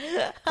money.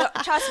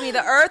 Trust me,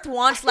 the Earth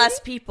wants less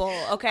people.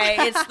 Okay,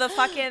 it's the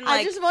fucking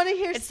like. I just want to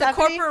hear. It's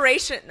Stephanie. the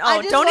corporation. I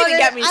Oh, just don't even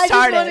wanna- get me I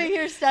started. just want to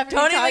hear Stephanie.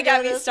 Don't even talk get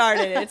about me this.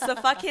 started. It's the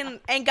fucking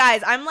and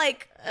guys, I'm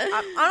like,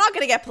 I'm not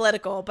gonna get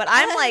political, but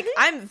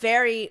I'm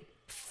very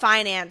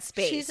finance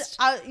based. She's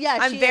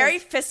I'm she very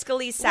is.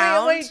 fiscally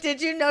sound. Wait,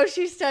 did you know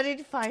she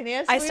studied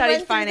finance? I We studied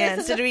went through this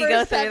finance. in Did the we go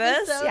first through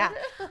this? episode. Yeah.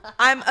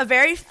 I'm a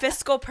very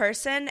fiscal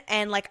person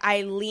and like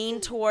I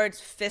lean towards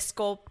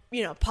fiscal,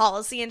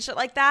 policy and shit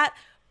like that.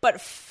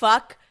 But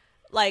fuck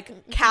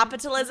like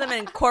capitalism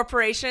and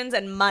corporations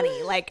and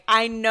money. Like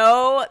I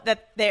know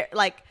that they're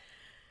like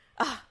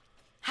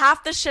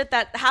half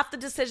the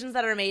decisions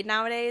that are made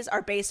nowadays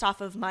are based off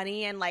of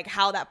money and like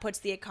how that puts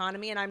the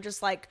economy. And I'm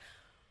just like,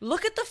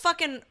 look at the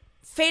fucking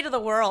fate of the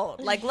world.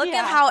 Like, look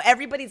at how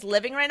everybody's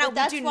living right now.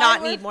 We do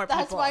not need more people.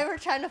 That's why we're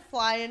trying to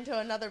fly into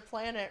another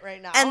planet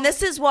right now. And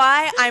this is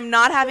why I'm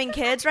not having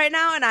kids right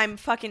now and I'm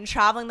fucking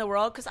traveling the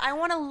world because I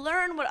want to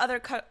learn what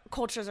other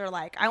cultures are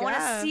like. I want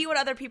to see what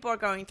other people are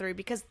going through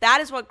because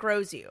that is what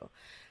grows you.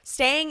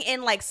 Staying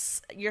in like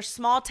your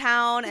small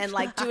town and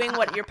like doing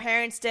what your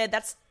parents did,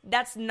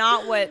 that's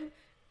not what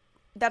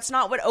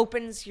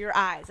opens your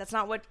eyes. That's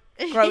not what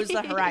grows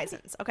the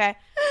horizons, okay?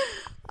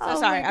 So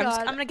sorry,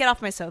 I'm gonna get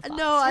off my soapbox.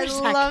 No, I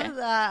love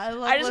that.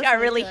 I just got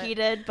really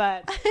heated,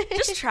 but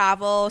just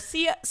travel,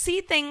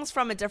 see things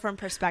from a different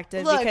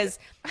perspective because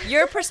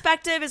your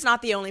perspective is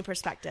not the only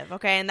perspective,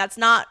 okay? And that's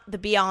not the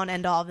be all and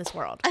end all of this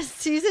world.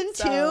 Season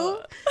two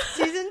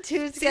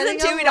is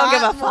getting we don't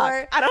give a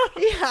more, fuck.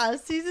 Yeah,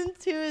 season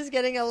 2 is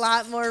getting a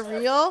lot more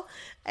real,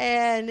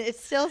 and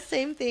it's still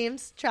same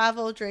themes: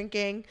 travel,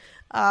 drinking.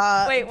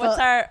 Wait,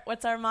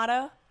 what's our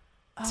motto?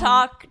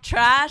 Talk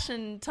trash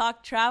and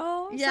talk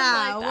travel?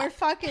 Yeah, like that. we're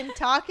fucking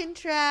talking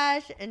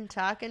trash and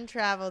talking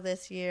travel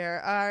this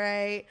year. All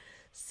right.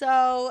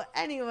 So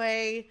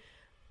anyway,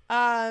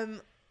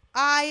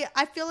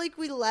 I feel like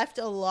we left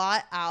a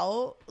lot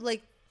out,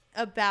 like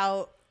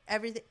about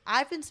everything.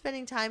 I've been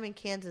spending time in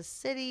Kansas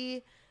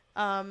City.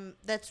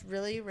 That's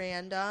really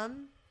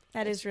random.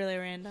 That is really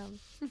random.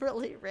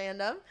 Really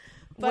random.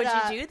 But,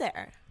 What'd you do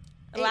there?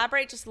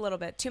 Elaborate just a little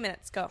bit. 2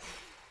 minutes. Go.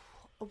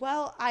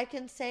 Well, I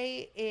can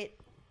say it.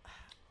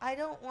 I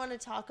don't want to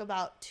talk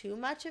about too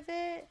much of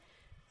it,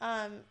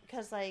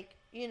 because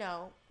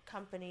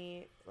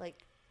company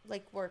like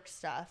work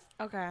stuff.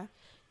 Okay.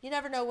 You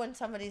never know when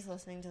somebody's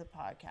listening to the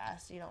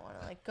podcast. You don't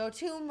want to go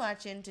too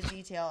much into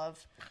detail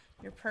of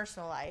your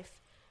personal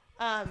life.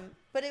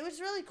 But it was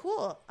really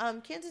cool.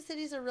 Kansas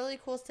City's a really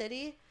cool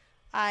city.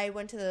 I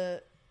went to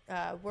the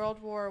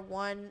World War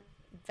I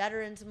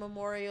Veterans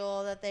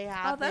Memorial that they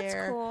have there. Oh,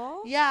 that's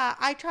cool. Yeah,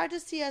 I tried to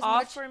see as All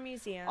much. for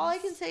museums. All I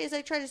can say is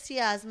I tried to see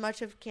as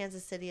much of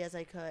Kansas City as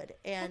I could,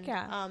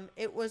 and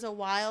it was a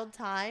wild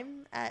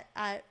time at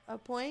a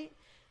point.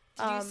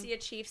 Did you see a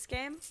Chiefs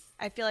game?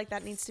 I feel like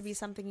that needs to be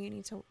something you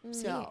need to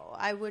see. No,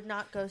 I would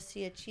not go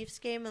see a Chiefs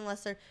game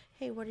unless they're,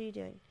 hey, what are you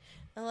doing?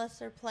 Unless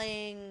they're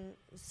playing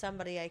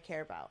somebody I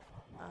care about.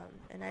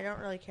 And I don't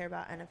really care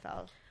about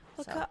NFL.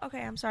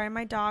 Okay, I'm sorry.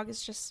 My dog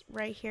is just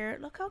right here.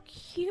 Look how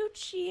cute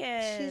she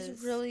is.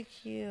 She's really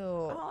cute.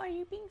 Oh, are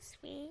you being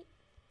sweet?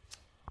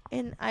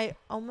 And I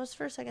almost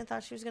for a second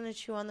thought she was going to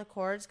chew on the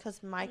cords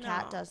because my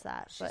cat does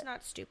that. She's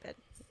not stupid.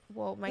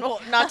 Well,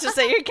 not to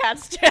say your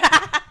cat's stupid.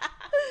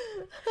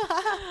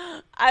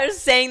 I was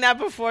saying that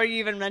before you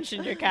even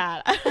mentioned your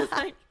cat. I was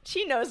like,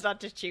 she knows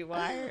not to chew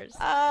wires.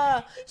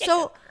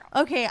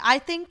 Okay, I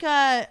think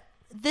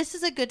this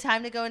is a good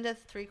time to go into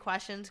 3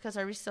 questions because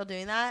are we still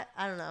doing that?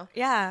 I don't know.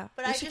 Yeah,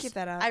 but we should keep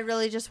that up. I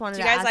really just wanted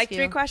to ask you. Do you guys like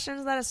 3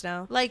 questions? Let us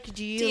know. Like,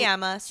 do you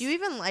DM us? Do you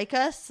even like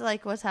us?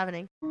 Like, what's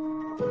happening?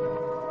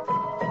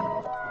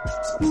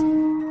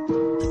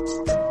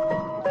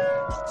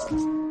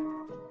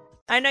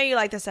 I know you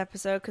like this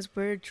episode because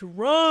we're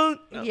drunk.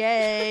 No.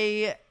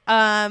 Yay.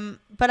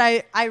 But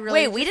I really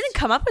Wait, we didn't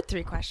come up with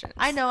 3 questions.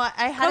 I know.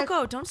 I had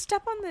Coco, don't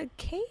step on the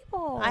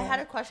cable. I had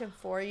a question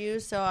for you,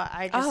 so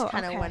I just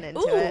kind of went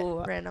into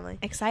it randomly.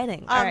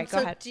 Exciting. All right, go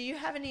ahead. Do you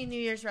have any New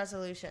Year's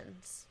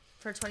resolutions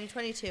for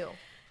 2022?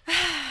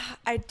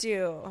 I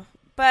do.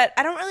 But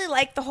I don't really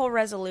like the whole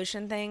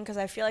resolution thing because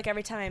I feel like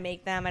every time I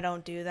make them, I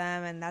don't do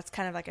them. And that's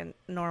kind of like a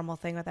normal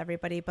thing with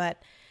everybody.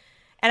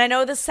 And I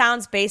know this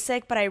sounds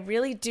basic, but I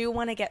really do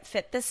want to get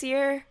fit this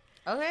year.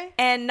 Okay.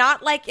 And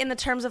not like in the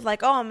terms of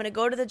like, oh, I'm going to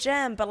go to the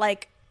gym. But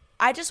like,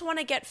 I just want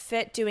to get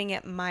fit doing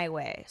it my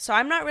way. So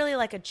I'm not really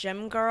like a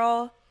gym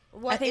girl.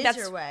 What is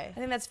your way? I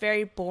think that's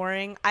very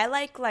boring. I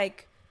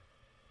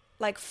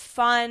like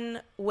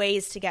fun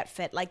ways to get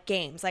fit, like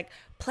games, like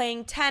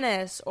playing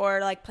tennis or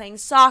like playing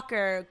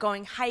soccer,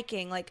 going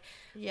hiking, like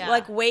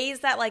ways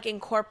that like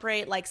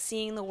incorporate like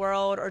seeing the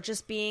world or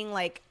just being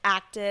like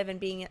active and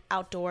being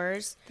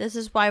outdoors. This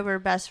is why we're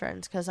best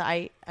friends, because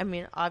I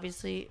mean,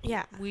 obviously,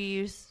 we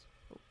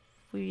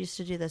used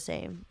to do the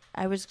same.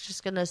 I was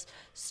just gonna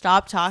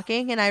stop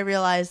talking, and I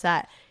realized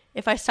that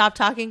if I stop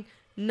talking,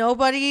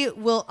 nobody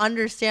will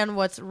understand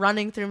what's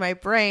running through my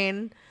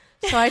brain.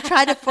 So I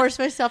tried to force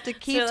myself to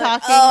keep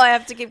talking. Oh, I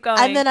have to keep going.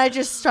 And then I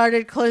just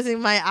started closing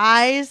my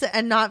eyes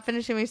and not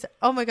finishing my...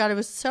 Oh, my God. It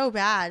was so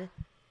bad.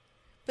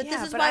 But this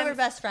is why we're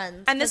best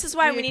friends. And this is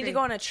why we need to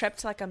go on a trip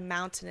to like a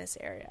mountainous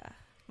area.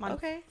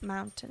 Okay.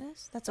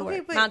 Mountainous? That's a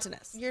word. But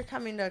mountainous. You're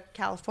coming to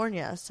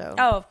California, so...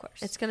 Oh, of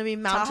course. It's going to be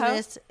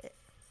mountainous. Tahoe?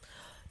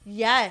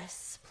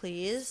 Yes,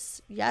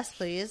 please. Yes,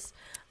 please.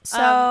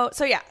 So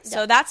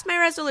that's my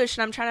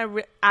resolution. I'm trying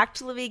to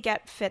actively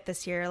get fit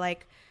this year.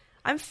 Like,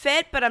 I'm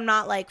fit, but I'm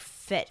not like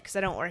fit because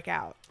I don't work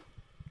out.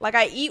 Like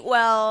I eat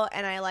well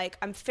and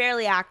I'm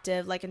fairly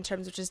active, like in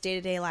terms of just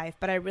day-to-day life,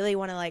 but I really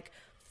want to like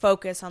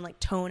focus on like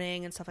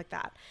toning and stuff like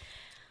that.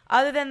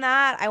 Other than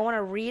that, I want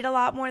to read a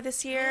lot more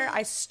this year.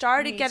 I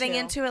started getting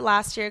into it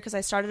last year because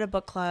I started a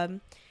book club.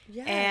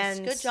 Yes,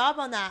 and good job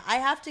on that. I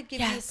have to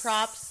give you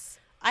props.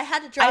 I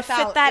had to drop out.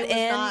 I fit that it was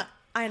in. Not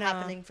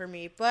happening for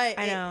me, but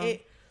I know.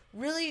 It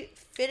really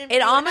fit in.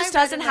 It almost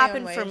doesn't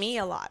happen for me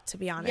a lot, to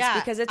be honest,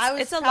 because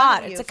it's a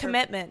lot. It's a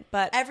commitment.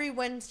 But every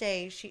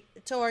Wednesday,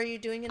 so are you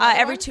doing it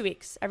every 2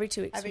 weeks? Every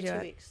 2 weeks. Every 2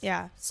 weeks.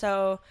 Yeah.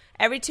 So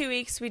every 2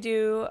 weeks we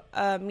do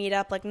a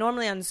meetup, like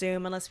normally on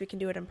Zoom, unless we can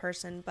do it in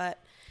person. But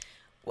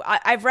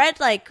I've read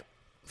like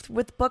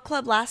with book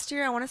club last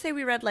year, I want to say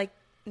we read like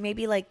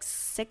maybe like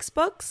 6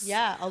 books.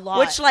 Yeah, a lot.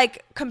 Which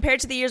like compared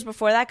to the years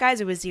before that,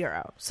 guys, it was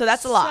 0. So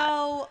that's a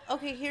lot. So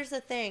okay, here's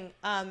the thing.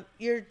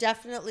 You're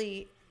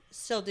definitely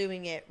still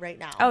doing it right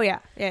now. Oh yeah.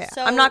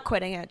 So, I'm not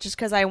quitting it just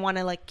because I want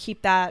to like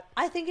keep that.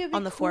 I think it'd be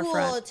on the cool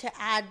forefront to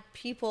add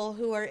people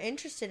who are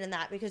interested in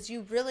that because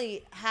you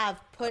really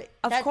have put.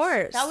 Of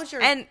course, that was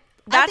your and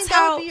that's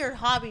that would be your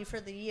hobby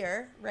for the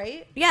year,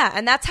 right? Yeah,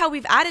 and that's how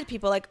we've added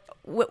people. Like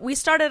we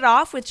started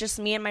off with just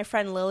me and my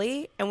friend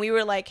Lily, and we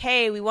were like,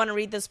 "Hey, we want to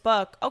read this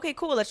book. Okay,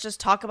 cool. Let's just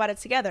talk about it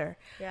together."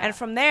 Yeah. And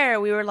from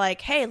there, we were like,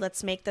 "Hey,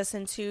 let's make this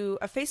into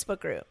a Facebook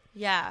group."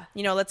 Yeah.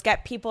 Let's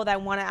get people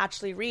that want to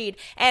actually read.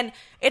 And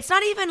it's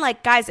not even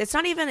like, guys, it's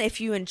not even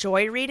if you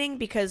enjoy reading,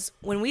 because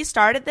when we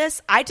started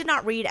this, I did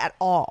not read at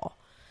all.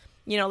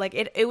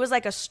 It was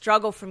like a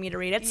struggle for me to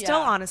read. It's still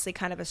honestly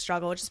kind of a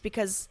struggle just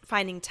because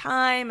finding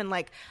time and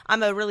like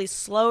I'm a really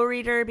slow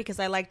reader because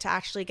I like to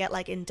actually get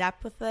like in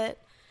depth with it.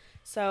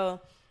 So,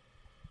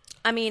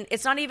 I mean,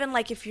 it's not even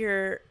like if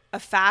you're a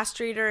fast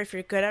reader, if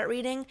you're good at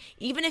reading,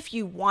 even if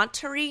you want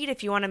to read,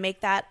 if you want to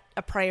make that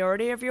a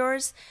priority of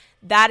yours,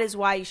 that is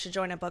why you should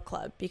join a book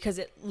club, because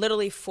it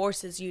literally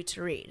forces you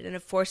to read and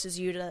it forces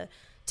you to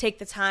take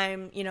the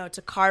time,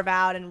 to carve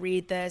out and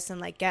read this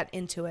and like get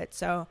into it.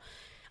 So,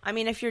 I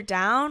mean, if you're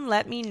down,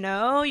 let me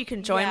know. You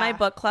can join my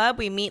book club.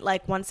 We meet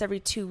like once every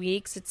 2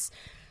 weeks. It's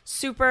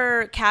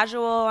super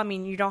casual. I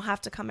mean, you don't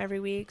have to come every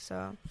week.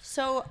 So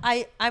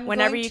I'm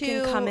whenever going you to,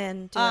 can come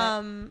in, do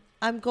it.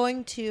 I'm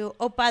going to.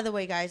 Oh, by the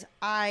way, guys,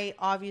 I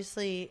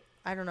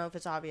don't know if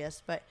it's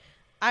obvious, but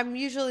I'm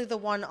usually the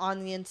one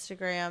on the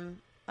Instagram.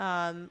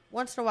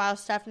 Once in a while,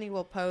 Stephanie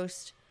will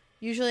post.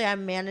 Usually,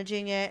 I'm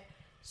managing it.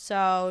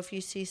 So if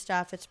you see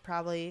stuff, it's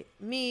probably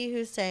me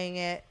who's saying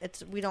it.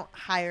 We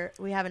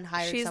haven't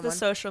hired She's someone. The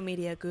social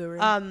media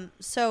guru.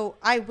 So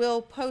I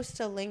will post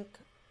a link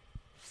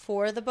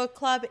for the book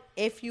club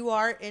if you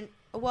are in.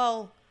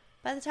 Well,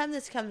 by the time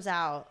this comes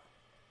out,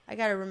 I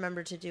got to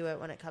remember to do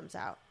it when it comes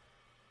out.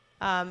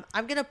 I'm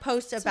going to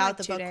post about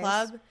the book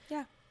club.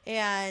 Yeah.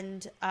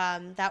 And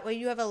that way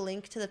you have a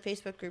link to the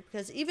Facebook group,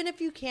 because even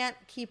if you can't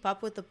keep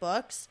up with the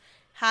books,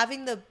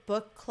 having the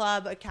book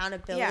club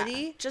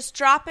accountability, just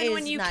drop in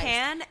when you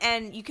can,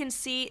 and you can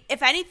see,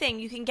 if anything,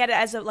 you can get it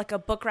as a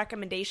book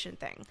recommendation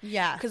thing.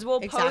 Yeah, because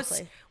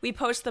we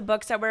post the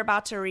books that we're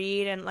about to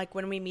read and like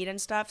when we meet and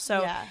stuff.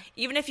 So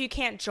even if you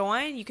can't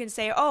join, you can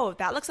say, "Oh,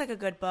 that looks like a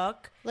good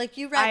book." Like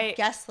you read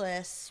Guest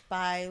List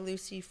by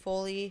Lucy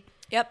Foley.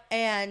 Yep.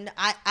 And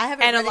I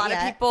haven't read it yet. And a lot of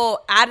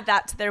people added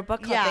that to their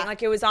book club thing.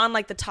 Like it was on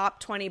like the top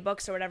 20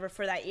 books or whatever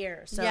for that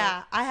year. So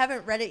yeah, I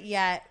haven't read it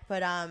yet,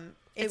 but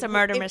It's a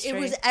murder mystery.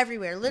 It was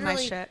everywhere.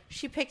 Literally, shit.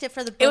 she picked it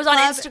for the book It was on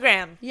club.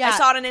 Instagram. Yeah. I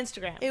saw it on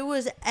Instagram. It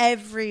was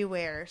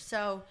everywhere.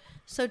 So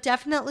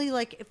definitely,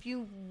 like, if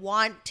you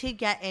want to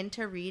get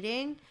into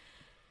reading,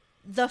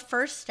 the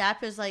first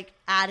step is, like,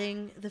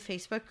 adding the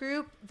Facebook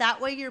group.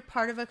 That way you're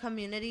part of a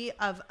community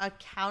of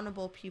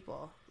accountable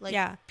people.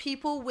 Like,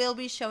 people will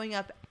be showing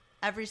up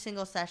every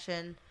single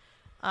session.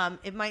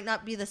 It might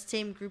not be the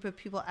same group of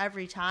people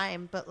every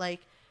time, but,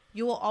 like,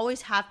 you will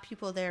always have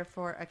people there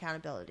for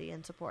accountability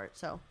and support.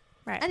 So,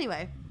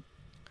 anyway.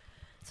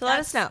 So let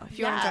us know if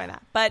you want to join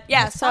that. But,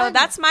 yeah, so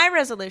that's my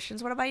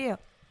resolutions. What about you?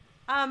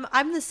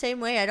 I'm the same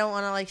way. I don't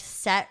want to, like,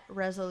 set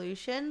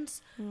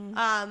resolutions.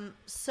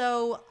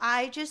 So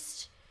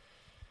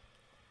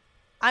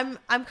I'm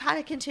kind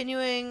of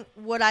continuing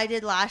what I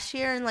did last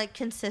year and, like,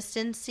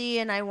 consistency.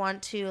 And I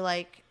want to,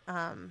 like,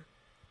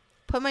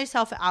 put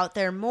myself out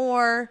there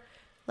more,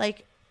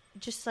 like,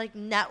 just, like,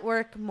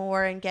 network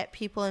more and get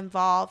people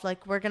involved.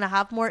 Like, we're going to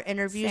have more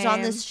interviews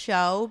on this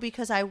show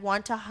because I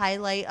want to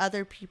highlight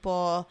other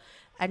people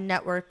and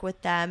network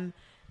with them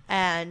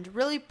and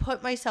really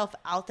put myself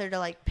out there to,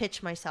 like,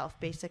 pitch myself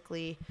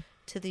basically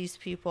to these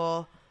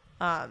people.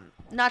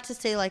 Not to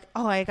say, like,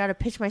 oh, I got to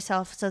pitch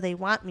myself so they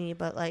want me,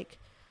 but, like,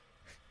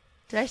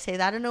 did I say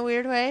that in a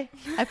weird way?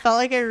 I felt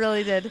like I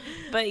really did.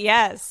 But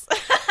yes.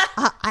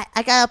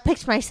 I gotta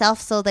pitch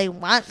myself so they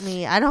want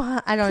me. I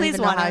don't Please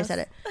even know how I said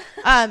it.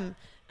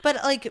 But,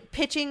 like,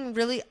 pitching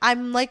really,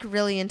 I'm, like,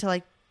 really into,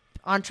 like,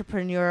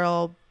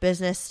 entrepreneurial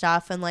business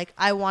stuff, and, like,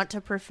 I want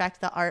to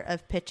perfect the art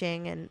of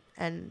pitching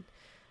and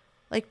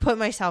like, put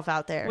myself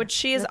out there, which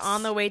she is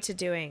on the way to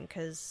doing,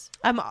 because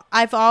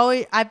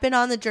I've been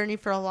on the journey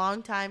for a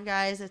long time,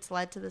 guys. It's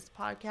led to this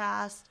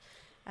podcast,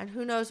 and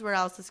who knows where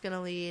else it's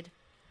gonna lead.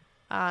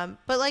 But,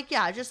 like,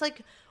 yeah, just,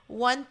 like,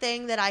 one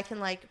thing that I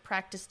can, like,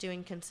 practice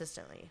doing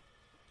consistently.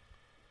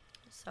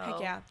 So, heck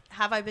yeah.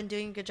 Have I been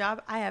doing a good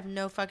job? I have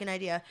no fucking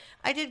idea.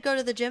 I did go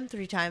to the gym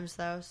 3 times,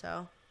 though,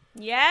 so.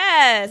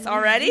 Yes,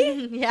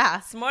 already? Yeah.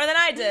 It's more than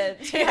I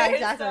did. Yeah,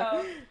 exactly.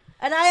 So,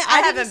 and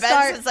I haven't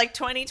been since, like,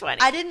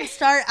 2020. I didn't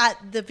start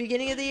at the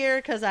beginning of the year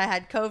because I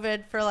had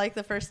COVID for, like,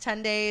 the first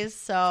 10 days,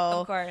 so.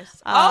 Of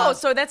course.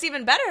 So that's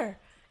even better,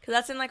 because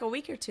that's in, like, a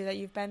week or 2 that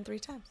you've been 3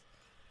 times.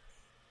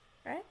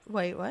 Right?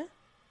 Wait, what?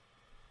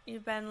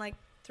 You've been, like,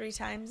 3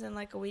 times in,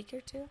 like, a week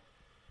or 2?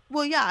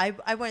 Well, yeah,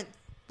 I went,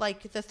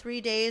 like, the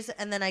 3 days,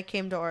 and then I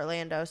came to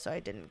Orlando, so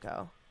I didn't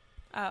go.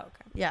 Oh,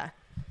 okay. Yeah.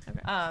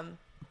 Okay.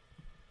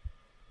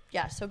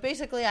 Yeah, so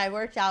basically I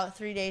worked out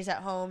 3 days at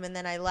home, and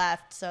then I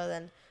left,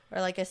 I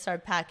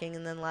started packing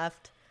and then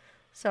left.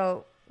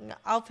 So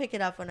I'll pick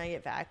it up when I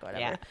get back, whatever.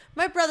 Yeah.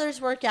 My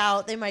brothers work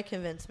out. They might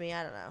convince me.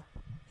 I don't know.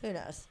 Who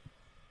knows?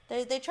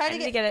 They try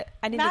to get it.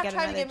 Matt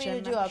tried to get me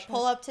to do a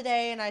pull-up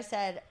today, and I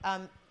said,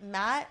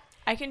 Matt,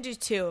 I can do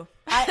 2.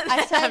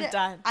 I said, I'm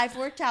done. I've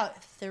worked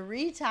out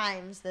 3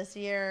 times this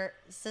year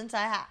since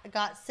I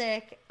got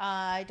sick.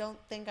 I don't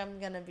think I'm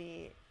going to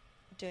be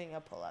doing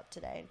a pull-up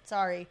today.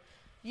 Sorry.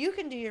 You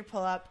can do your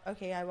pull-up.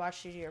 Okay, I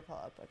watched you do your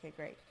pull-up. Okay,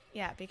 great.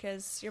 Yeah,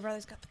 because your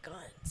brother's got the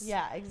guns.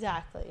 Yeah,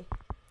 exactly.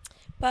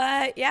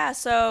 But, yeah,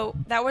 so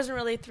that wasn't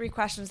really 3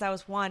 questions. That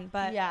was 1.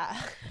 But yeah,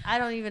 I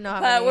don't even know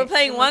how many. But we're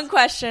playing 1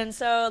 question.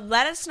 So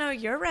let us know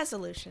your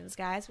resolutions,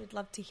 guys. We'd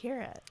love to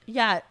hear it.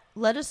 Yeah,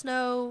 let us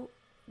know,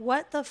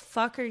 what the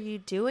fuck are you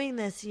doing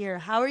this year?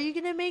 How are you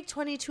going to make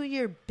 22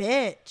 your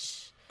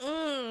bitch?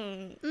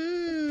 Bitch.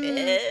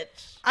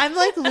 I'm,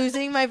 like,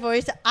 losing my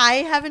voice. I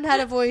haven't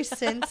had a voice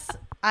since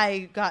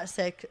I got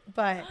sick,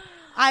 but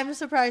I'm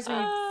surprised we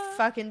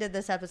fucking did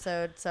this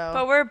episode. So,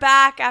 but we're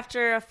back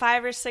after a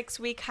 5 or 6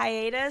 week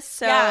hiatus.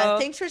 So yeah,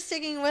 thanks for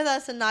sticking with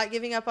us and not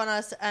giving up on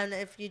us. And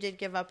if you did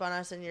give up on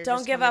us and you're don't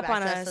just give up back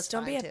on to us.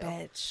 Don't be a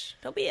bitch.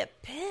 Don't be a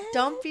bitch.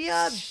 Don't be a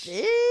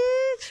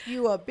bitch.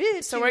 You a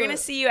bitch. So we're gonna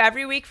see you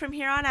every week from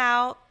here on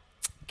out.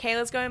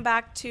 Kayla's going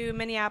back to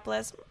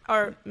Minneapolis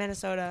or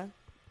Minnesota.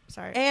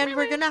 Sorry. And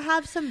we're going to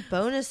have some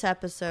bonus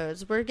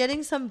episodes. We're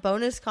getting some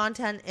bonus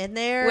content in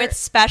there. With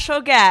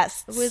special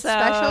guests. And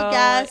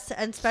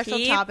special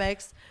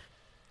topics.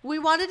 We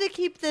wanted to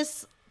keep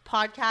this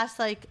podcast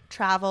like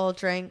travel,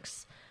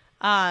 drinks,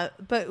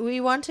 but we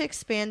want to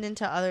expand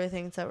into other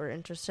things that we're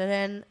interested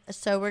in.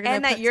 So we're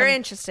going to that you're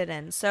interested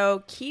in.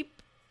 So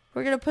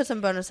we're going to put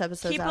some bonus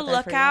episodes out there. Keep a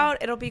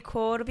lookout. It'll be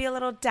cool. It'll be a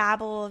little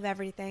dabble of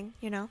everything,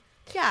 you know.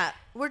 Yeah,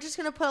 we're just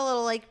gonna put a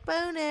little like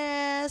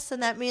bonus,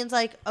 and that means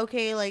like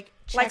okay, like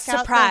check out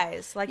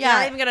surprise. You're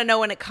not even gonna know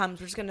when it comes.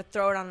 We're just gonna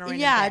throw it on a random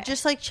day.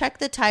 Just like check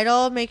the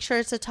title, make sure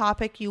it's a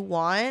topic you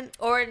want,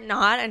 or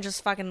not, and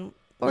just fucking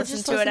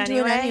listen to it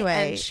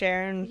anyway, and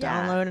share and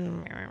download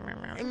and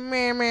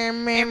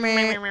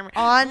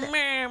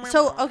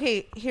So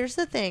okay, here's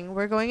the thing: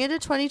 we're going into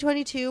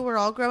 2022. We're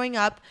all growing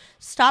up.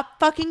 Stop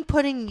fucking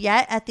putting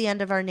 "yet" at the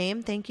end of our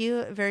name. Thank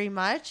you very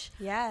much.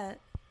 Yeah.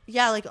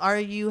 Yeah, like, are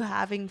you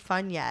having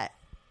fun yet?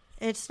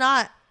 It's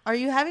not, are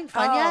you having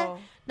fun yet?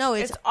 No,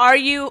 it's are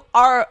you,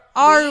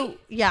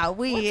 yeah,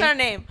 we. What's our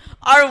name?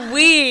 Are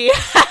we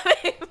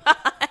having fun?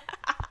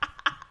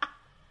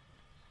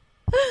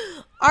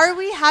 Are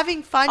we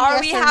having fun? Are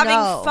yes we or having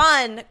no?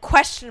 fun?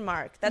 Question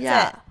mark. That's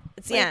it.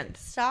 It's the end.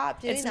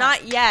 Stop doing It's that.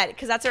 not yet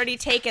because that's already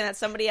taken. That's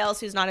somebody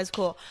else who's not as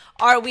cool.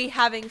 Are we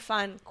having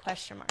fun?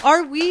 Question mark.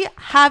 Are we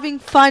having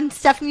fun?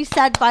 Stephanie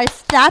said by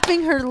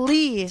snapping her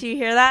Lee. Do you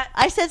hear that?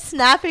 I said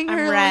snapping I'm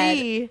her red.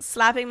 Lee.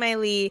 Slapping my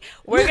Lee.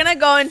 We're going to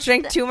go and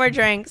drink 2 more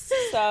drinks.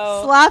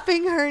 So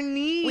Slapping her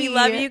knee. we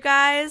love you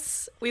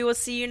guys. We will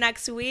see you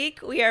next week.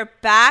 We are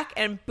back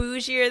and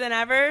bougier than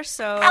ever.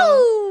 So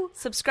Ow!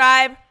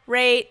 subscribe,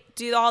 rate,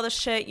 do all the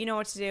shit. You know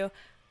what to do.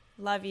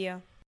 Love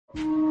you.